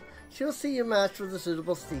Kettering. She will see you matched with a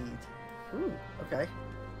suitable steed. Ooh, okay.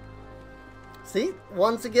 See,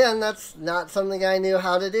 once again, that's not something I knew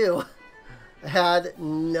how to do. I had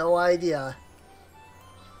no idea.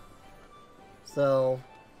 So,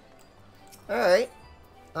 alright.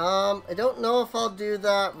 I don't know if I'll do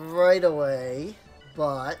that right away,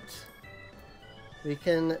 but we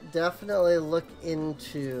can definitely look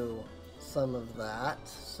into some of that.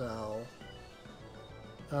 So,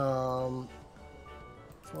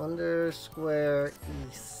 Wonder Square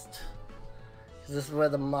East. This is where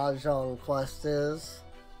the Mahjong quest is.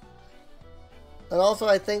 And also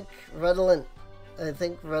I think Redolent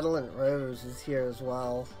Rose is here as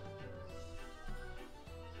well.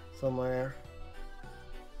 Somewhere.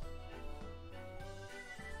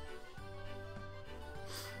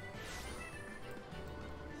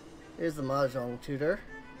 Here's the Mahjong tutor.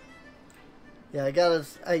 Yeah, I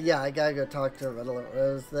gotta go talk to Redolent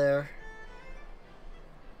Rose there.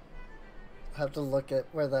 I have to look at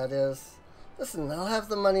where that is. Listen, I'll have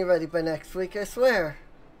the money ready by next week, I swear.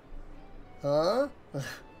 Huh?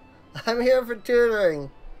 I'm here for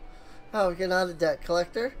tutoring. Oh, you're not a debt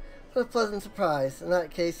collector? What a pleasant surprise. In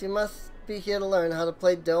that case, you must be here to learn how to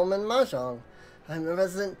play Dome and Mahjong. I'm the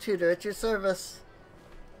resident tutor at your service.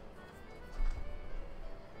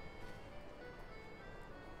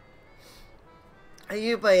 Are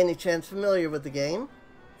you by any chance familiar with the game?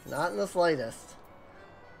 Not in the slightest.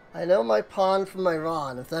 I know my pawn from my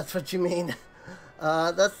Ron, if that's what you mean.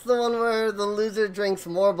 That's the one where the loser drinks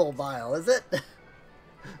marble bile, is it?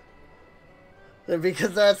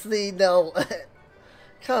 Because that's the, no.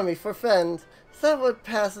 Kami, for friend. Is that what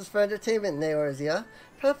passes for entertainment in Eorzea?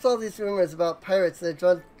 Perhaps all these rumors about pirates and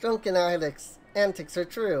their drunken antics are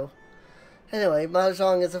true. Anyway,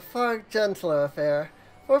 Mahjong is a far gentler affair.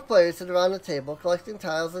 4 players sit around a table, collecting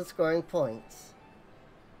tiles and scoring points.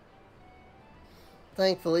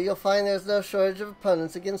 Thankfully, you'll find there's no shortage of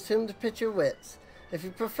opponents against whom to pitch your wits. If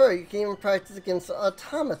you prefer, you can even practice against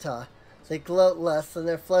automata. They gloat less than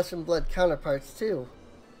their flesh and blood counterparts, too.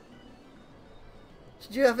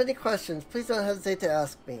 Should you have any questions, please don't hesitate to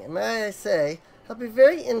ask me. And may I say, I'll be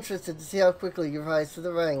very interested to see how quickly you rise to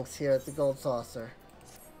the ranks here at the Gold Saucer.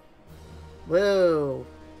 Woo!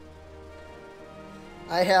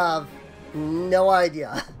 I have no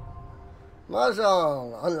idea.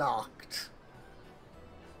 Mahjong unlocked.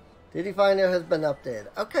 Duty Finder has been updated.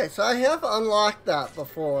 Okay, so I have unlocked that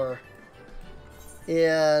before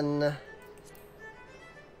on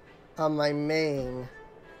my main.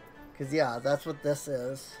 Because, yeah, that's what this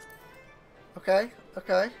is. Okay,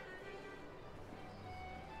 okay.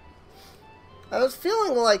 I was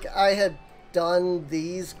feeling like I had done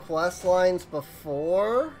these quest lines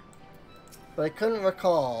before, but I couldn't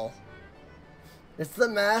recall. It's the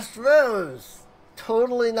Masked Rose!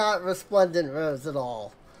 Totally not Resplendent Rose at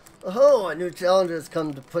all. Oh, a new challenger has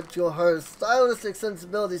come to put your stylistic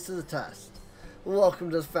sensibilities to the test.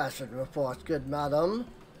 Welcome to the fashion report, good madam.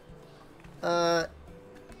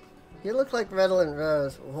 You look like Redolent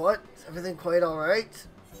Rose. What? Is everything quite alright?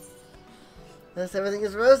 Yes, everything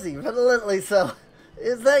is rosy, redolently so.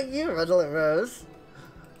 Is that you, Redolent Rose?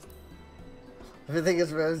 Everything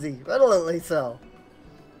is rosy, redolently so.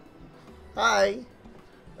 Hi.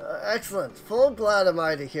 Excellent. Full glad am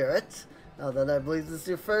I to hear it. Now then, I believe this is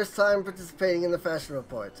your first time participating in the fashion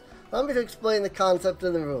report. Allow me to explain the concept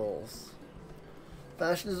and the rules.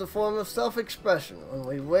 Fashion is a form of self-expression when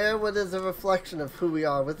we wear what is a reflection of who we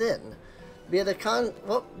are within. Be it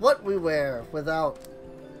what we wear without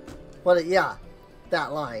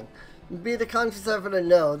that line. Be it a conscious effort or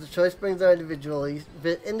no, the choice brings our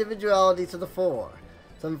individuality to the fore.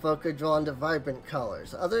 Some folk are drawn to vibrant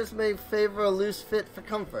colors, others may favor a loose fit for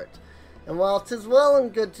comfort. And while 'tis well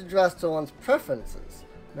and good to dress to one's preferences,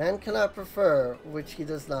 man cannot prefer which he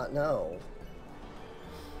does not know.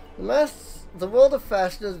 The world of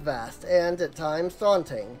fashion is vast and, at times,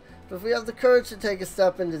 daunting, but if we have the courage to take a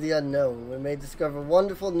step into the unknown, we may discover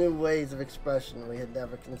wonderful new ways of expression we had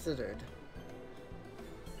never considered.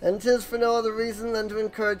 And 'tis for no other reason than to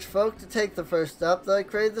encourage folk to take the first step that I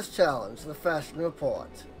created this challenge, the Fashion Report.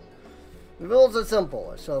 The rules are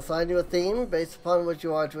simple. I shall assign you a theme based upon which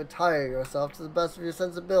you are to attire yourself to the best of your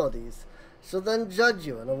sensibilities. I shall then judge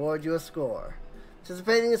you and award you a score.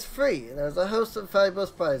 Participating is free, and there is a host of fabulous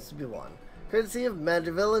prizes to be won, courtesy of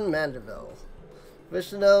Manderville and Manderville. If you wish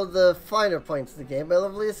to know the finer points of the game, my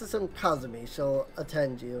lovely assistant Kazumi shall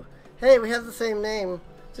attend you. Hey, we have the same name,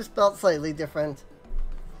 just spelled slightly different.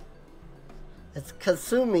 It's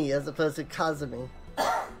Kazumi as opposed to Kazumi.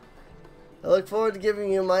 I look forward to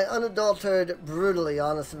giving you my unadulterated, brutally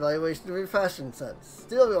honest evaluation of your fashion sense.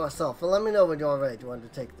 Steel yourself and let me know when you're ready to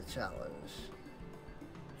undertake the challenge.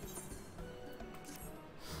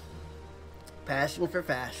 Passion for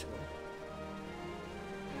fashion.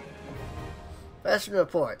 Fashion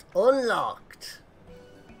report unlocked.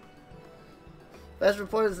 Fashion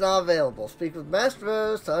report is now available. Speak with Master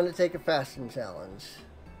Rose to undertake a fashion challenge.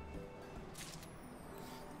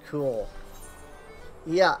 Cool.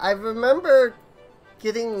 Yeah, I remember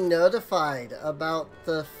getting notified about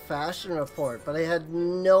the fashion report, but I had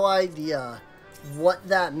no idea what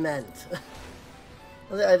that meant.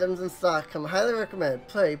 All the items in stock come highly recommended.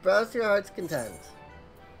 Play, browse to your heart's content.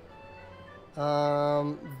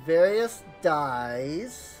 Various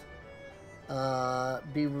dyes. The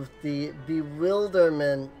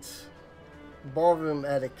bewilderment ballroom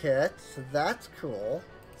etiquette, so that's cool.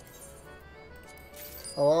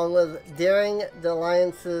 Along with Daring the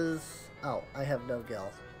Alliance's... Oh, I have no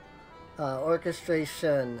gil.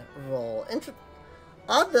 Orchestration role.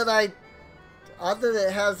 Odd that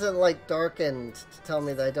it hasn't, like, darkened to tell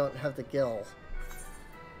me that I don't have the gil.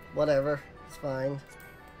 Whatever. It's fine.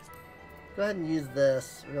 Go ahead and use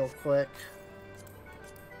this real quick.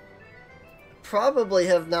 Probably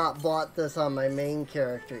have not bought this on my main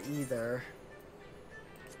character either.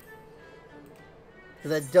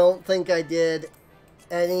 Because I don't think I did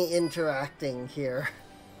any interacting here.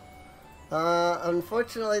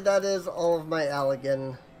 Unfortunately, that is all of my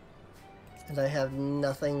Allegan, and I have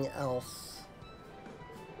nothing else.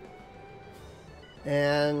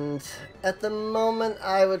 And at the moment,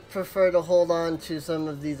 I would prefer to hold on to some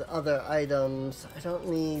of these other items. I don't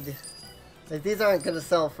need... Like, these aren't going to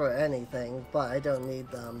sell for anything, but I don't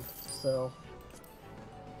need them, so...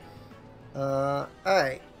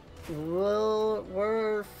 alright.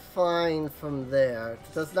 We're fine from there.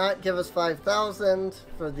 It does not give us 5,000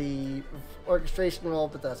 for the orchestration roll,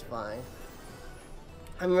 but that's fine.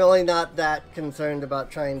 I'm really not that concerned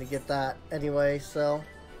about trying to get that anyway, so...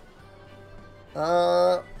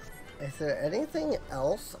 is there anything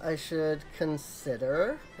else I should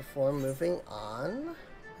consider before moving on?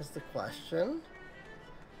 Is the question.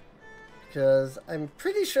 Because I'm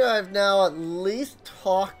pretty sure I've now at least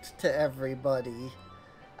talked to everybody.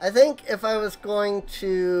 I think if I was going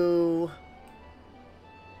to,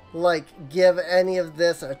 like, give any of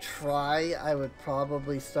this a try, I would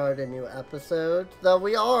probably start a new episode. Though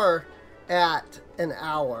we are at an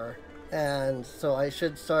hour, and so I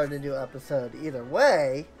should start a new episode either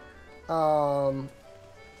way. I'm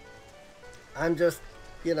just,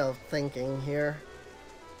 you know, thinking here.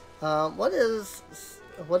 What is this?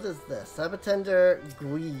 Sabatender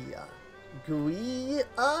Guia.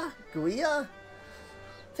 Guia?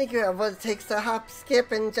 Think you have what it takes to hop,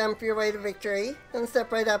 skip, and jump your way to victory. And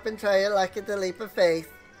step right up and try your luck at the leap of faith.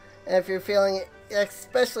 And if you're feeling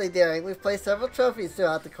especially daring, we've placed several trophies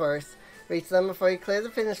throughout the course. Reach them before you clear the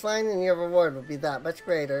finish line and your reward will be that much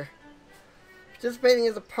greater. Participating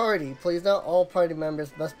as a party, please note all party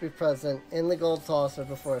members must be present in the gold saucer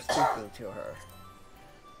before speaking to her.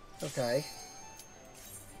 Okay.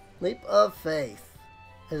 Leap of faith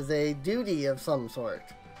is a duty of some sort.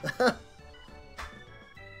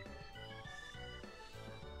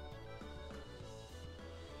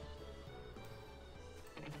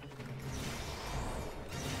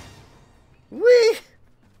 Whee!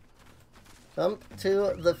 Jump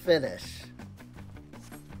to the finish.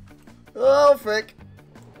 Oh, frick.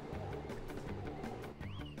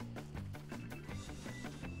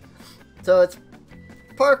 So it's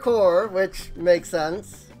parkour, which makes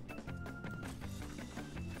sense.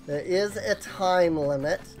 There is a time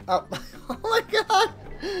limit. Oh, oh my god!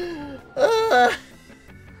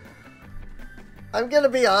 I'm gonna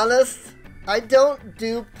be honest. I don't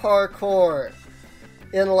do parkour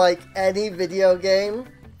in, like, any video game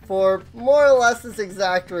for more or less this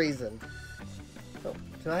exact reason. Oh,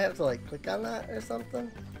 do I have to, like, click on that or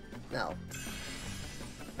something? No.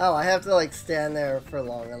 Oh, I have to, like, stand there for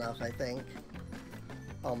long enough, I think.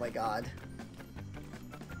 Oh my god.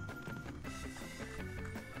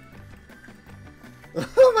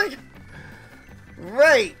 Oh my god.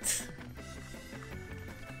 Right!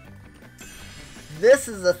 this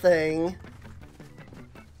is a thing.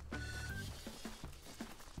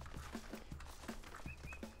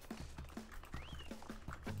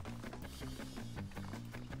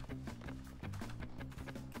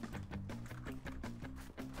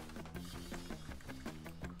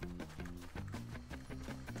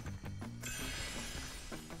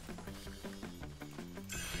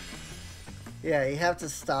 Yeah, you have to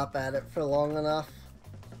stop at it for long enough.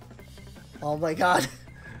 Oh my god.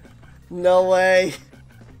 No way.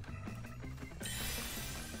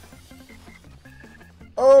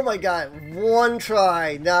 Oh my god. One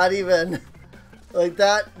try. Not even. Like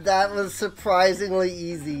that was surprisingly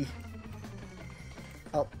easy.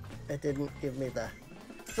 Oh, it didn't give me the...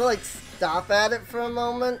 So like stop at it for a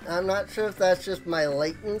moment. I'm not sure if that's just my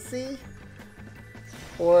latency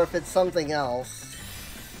or if it's something else.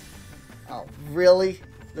 Oh, really?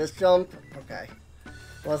 This jump? Okay.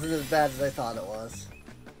 Wasn't as bad as I thought it was.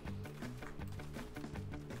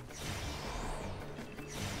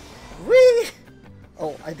 Whee!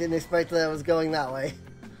 Oh, I didn't expect that I was going that way.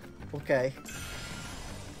 Okay.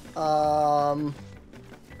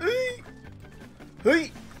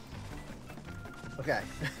 Hey! Okay.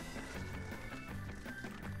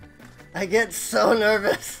 I get so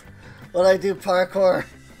nervous when I do parkour.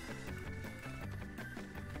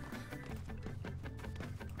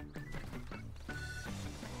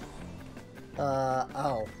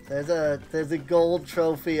 Oh, there's a gold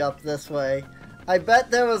trophy up this way. I bet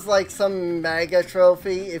there was like some mega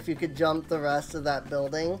trophy if you could jump the rest of that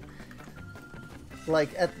building. Like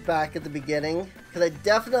at the back at the beginning. Because I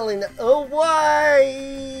definitely know... Oh,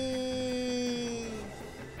 why?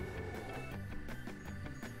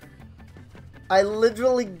 I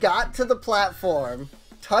literally got to the platform,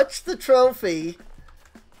 touched the trophy,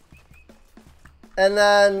 and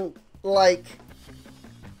then, like...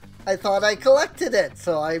 I thought I collected it,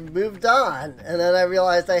 so I moved on, and then I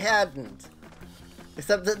realized I hadn't.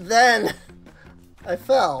 Except that then, I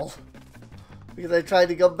fell. Because I tried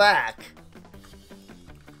to go back.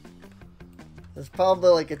 There's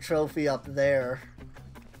probably like a trophy up there.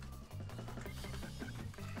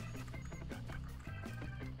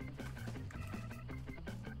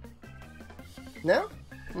 No?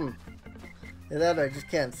 Either that or I just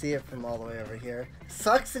can't see it from all the way over here.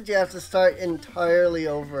 Sucks that you have to start entirely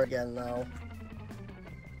over again, though.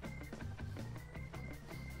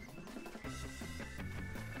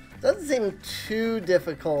 Doesn't seem too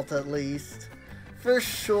difficult, at least. For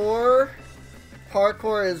sure,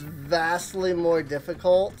 parkour is vastly more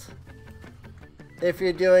difficult if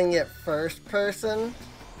you're doing it first person.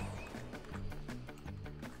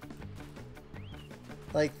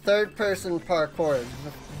 Like, third person parkour is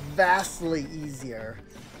vastly easier,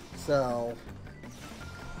 so...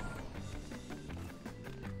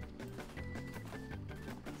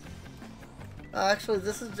 Actually,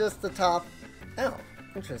 this is just the top. Oh,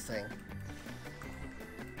 interesting.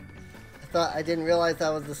 I didn't realize that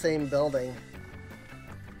was the same building.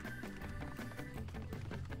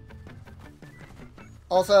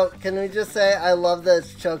 Also, can we just say I love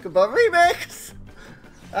this Chocobo remix?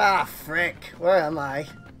 Ah, frick. Where am I?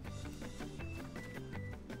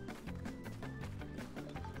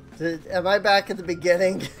 Am I back at the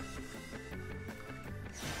beginning?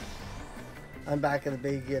 I'm back at the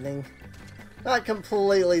beginning. Not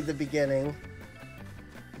completely the beginning,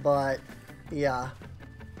 but yeah.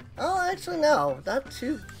 Oh, actually no, not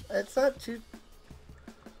too, it's not too...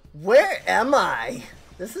 Where am I?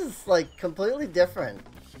 This is like completely different.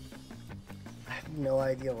 I have no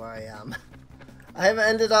idea where I am. I have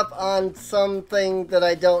ended up on something that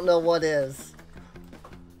I don't know what is.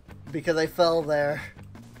 Because I fell there.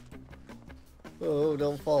 Oh,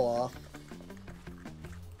 don't fall off.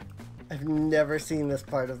 I've never seen this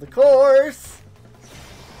part of the course.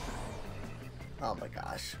 Oh my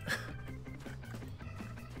gosh.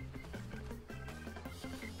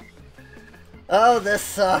 Oh, this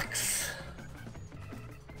sucks.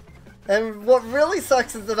 And what really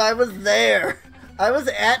sucks is that I was there. I was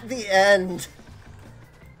at the end.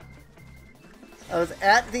 I was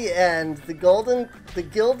at the end. The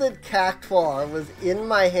gilded cactuar was in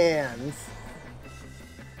my hands.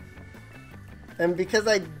 And because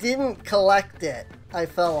I didn't collect it, I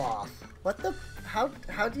fell off. What the...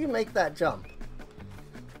 How do you make that jump?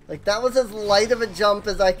 Like, that was as light of a jump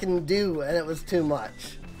as I can do, and it was too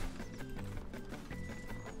much.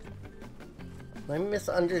 Am I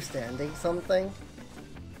misunderstanding something?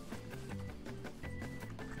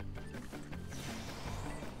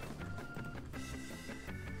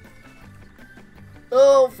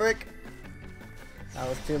 Oh, frick. That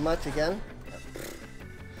was too much again.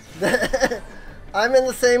 I'm in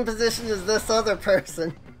the same position as this other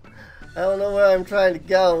person. I don't know where I'm trying to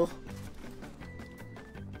go.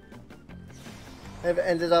 I've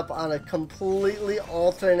ended up on a completely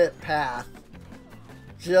alternate path.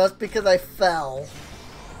 Just because I fell.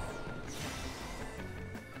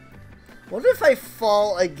 What if I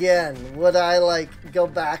fall again? Would I, like, go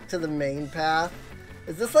back to the main path?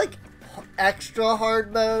 Is this, like, extra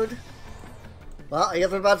hard mode? Well, I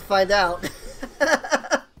guess we're about to find out.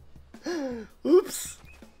 Oops.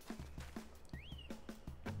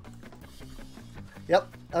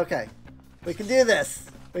 Yep, okay. We can do this.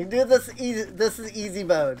 We can do this easy. This is easy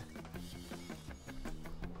mode.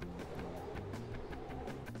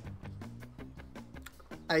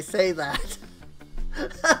 I say that.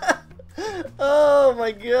 Oh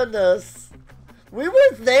my goodness. We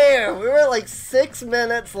were there. We were like 6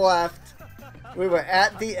 minutes left. We were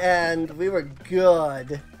at the end. We were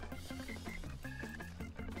good.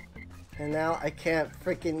 And now I can't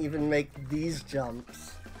freaking even make these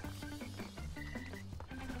jumps.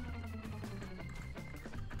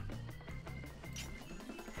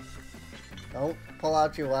 Don't pull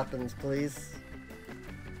out your weapons, please.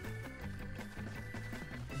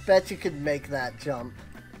 Bet you could make that jump.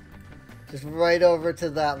 Just right over to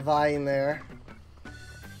that vine there.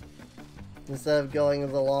 Instead of going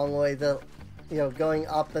the long way, going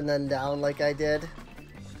up and then down like I did.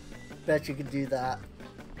 Bet you could do that.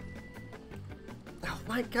 Oh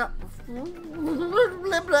my god.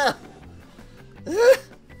 Blah, blah.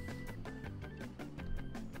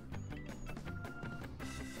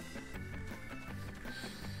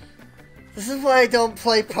 This is why I don't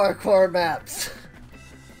play parkour maps.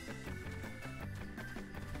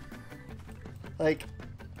 Like,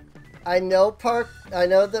 I know that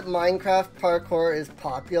Minecraft parkour is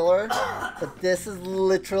popular, but this is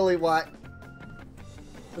literally why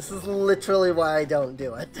I don't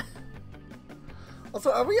do it.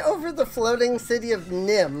 Also, are we over the floating city of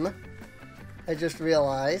Nim? I just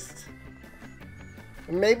realized.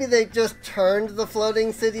 Or maybe they just turned the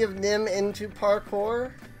floating city of Nim into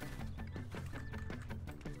parkour?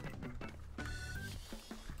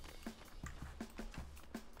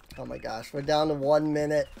 Oh my gosh, we're down to 1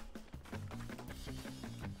 minute.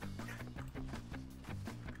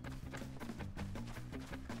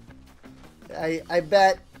 I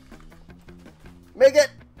bet... Make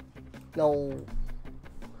it! No.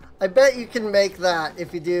 I bet you can make that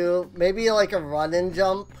if you do maybe like a run and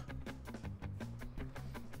jump.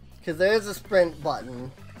 Because there's a sprint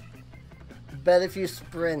button. I bet if you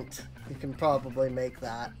sprint, you can probably make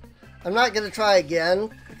that. I'm not going to try again,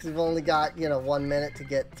 because we've only got, 1 minute to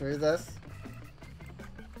get through this.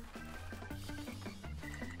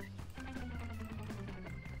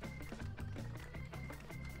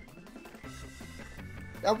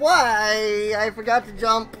 Now why? I forgot to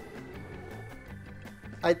jump.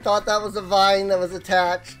 I thought that was a vine that was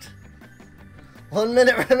attached. 1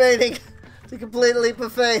 minute remaining to complete a leap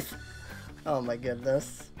of faith. Oh my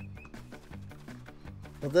goodness.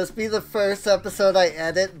 Will this be the first episode I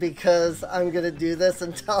edit because I'm gonna do this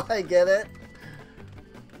until I get it?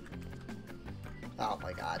 Oh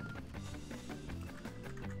my god.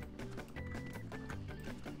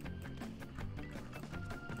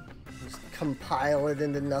 Just compile it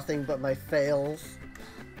into nothing but my fails.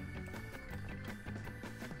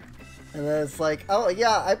 And then it's like, oh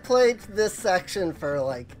yeah, I played this section for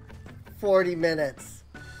like 40 minutes.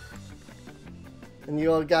 And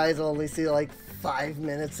you guys only see like 5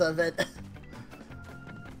 minutes of it.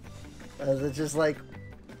 As it's just like,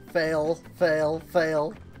 fail, fail,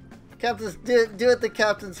 fail. Captain, do it the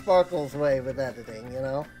Captain Sparkles way with editing, you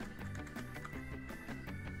know?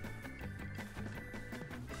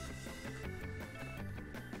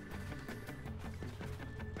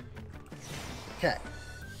 Okay.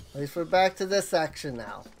 At least we're back to this section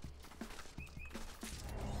now.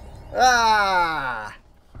 Ah!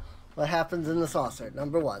 What happens in the saucer?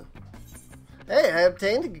 Number 1. Hey, I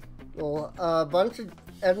obtained a bunch of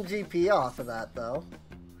MGP off of that, though.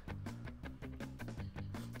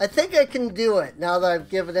 I think I can do it now that I've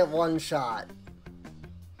given it one shot.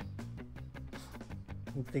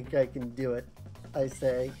 I think I can do it, I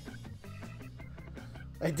say.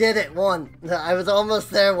 I did it one. I was almost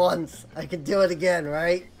there once. I can do it again,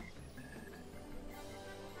 right?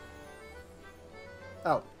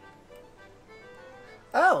 Oh.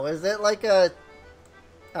 Oh, is it like a...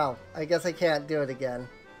 Oh, I guess I can't do it again.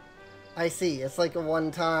 I see. It's like a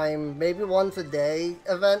one-time, maybe once a day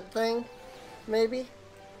event thing? Maybe?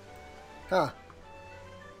 Huh.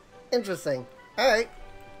 Interesting. Alright.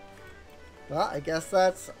 Well, I guess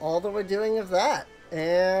that's all that we're doing of that.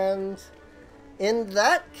 And in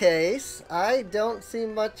that case, I don't see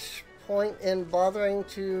much point in bothering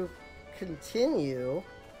to continue.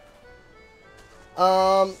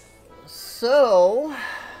 So,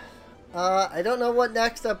 I don't know what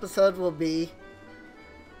next episode will be,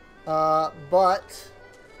 but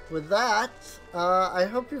with that, I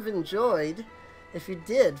hope you've enjoyed. If you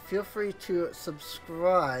did, feel free to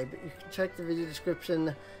subscribe. You can check the video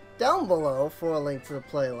description down below for a link to the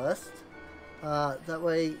playlist. That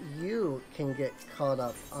way you can get caught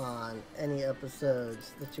up on any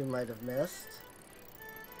episodes that you might have missed.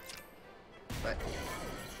 Right.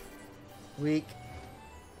 Weak.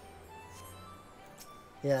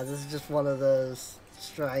 Yeah, this is just one of those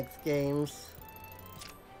strength games.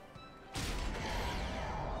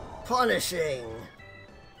 Punishing!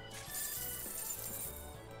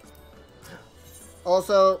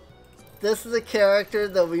 Also, this is a character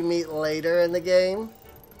that we meet later in the game.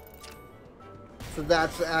 So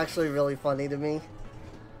that's actually really funny to me.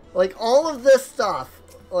 Like, all of this stuff,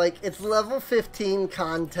 like, it's level 15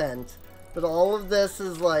 content, but all of this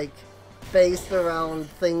is, like, based around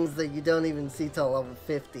things that you don't even see till level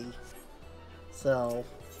 50. So,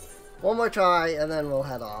 one more try, and then we'll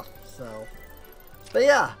head off. So, but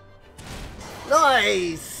yeah.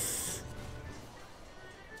 Nice!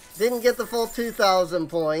 Didn't get the full 2,000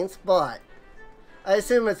 points, but I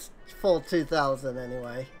assume it's full 2,000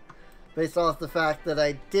 anyway. Based off the fact that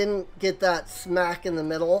I didn't get that smack in the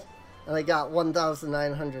middle, and I got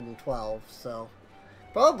 1,912, so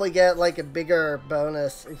probably get like a bigger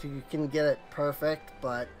bonus if you can get it perfect,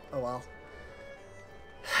 but oh well.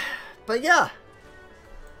 But yeah,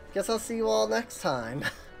 guess I'll see you all next time.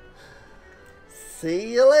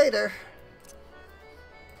 See you later.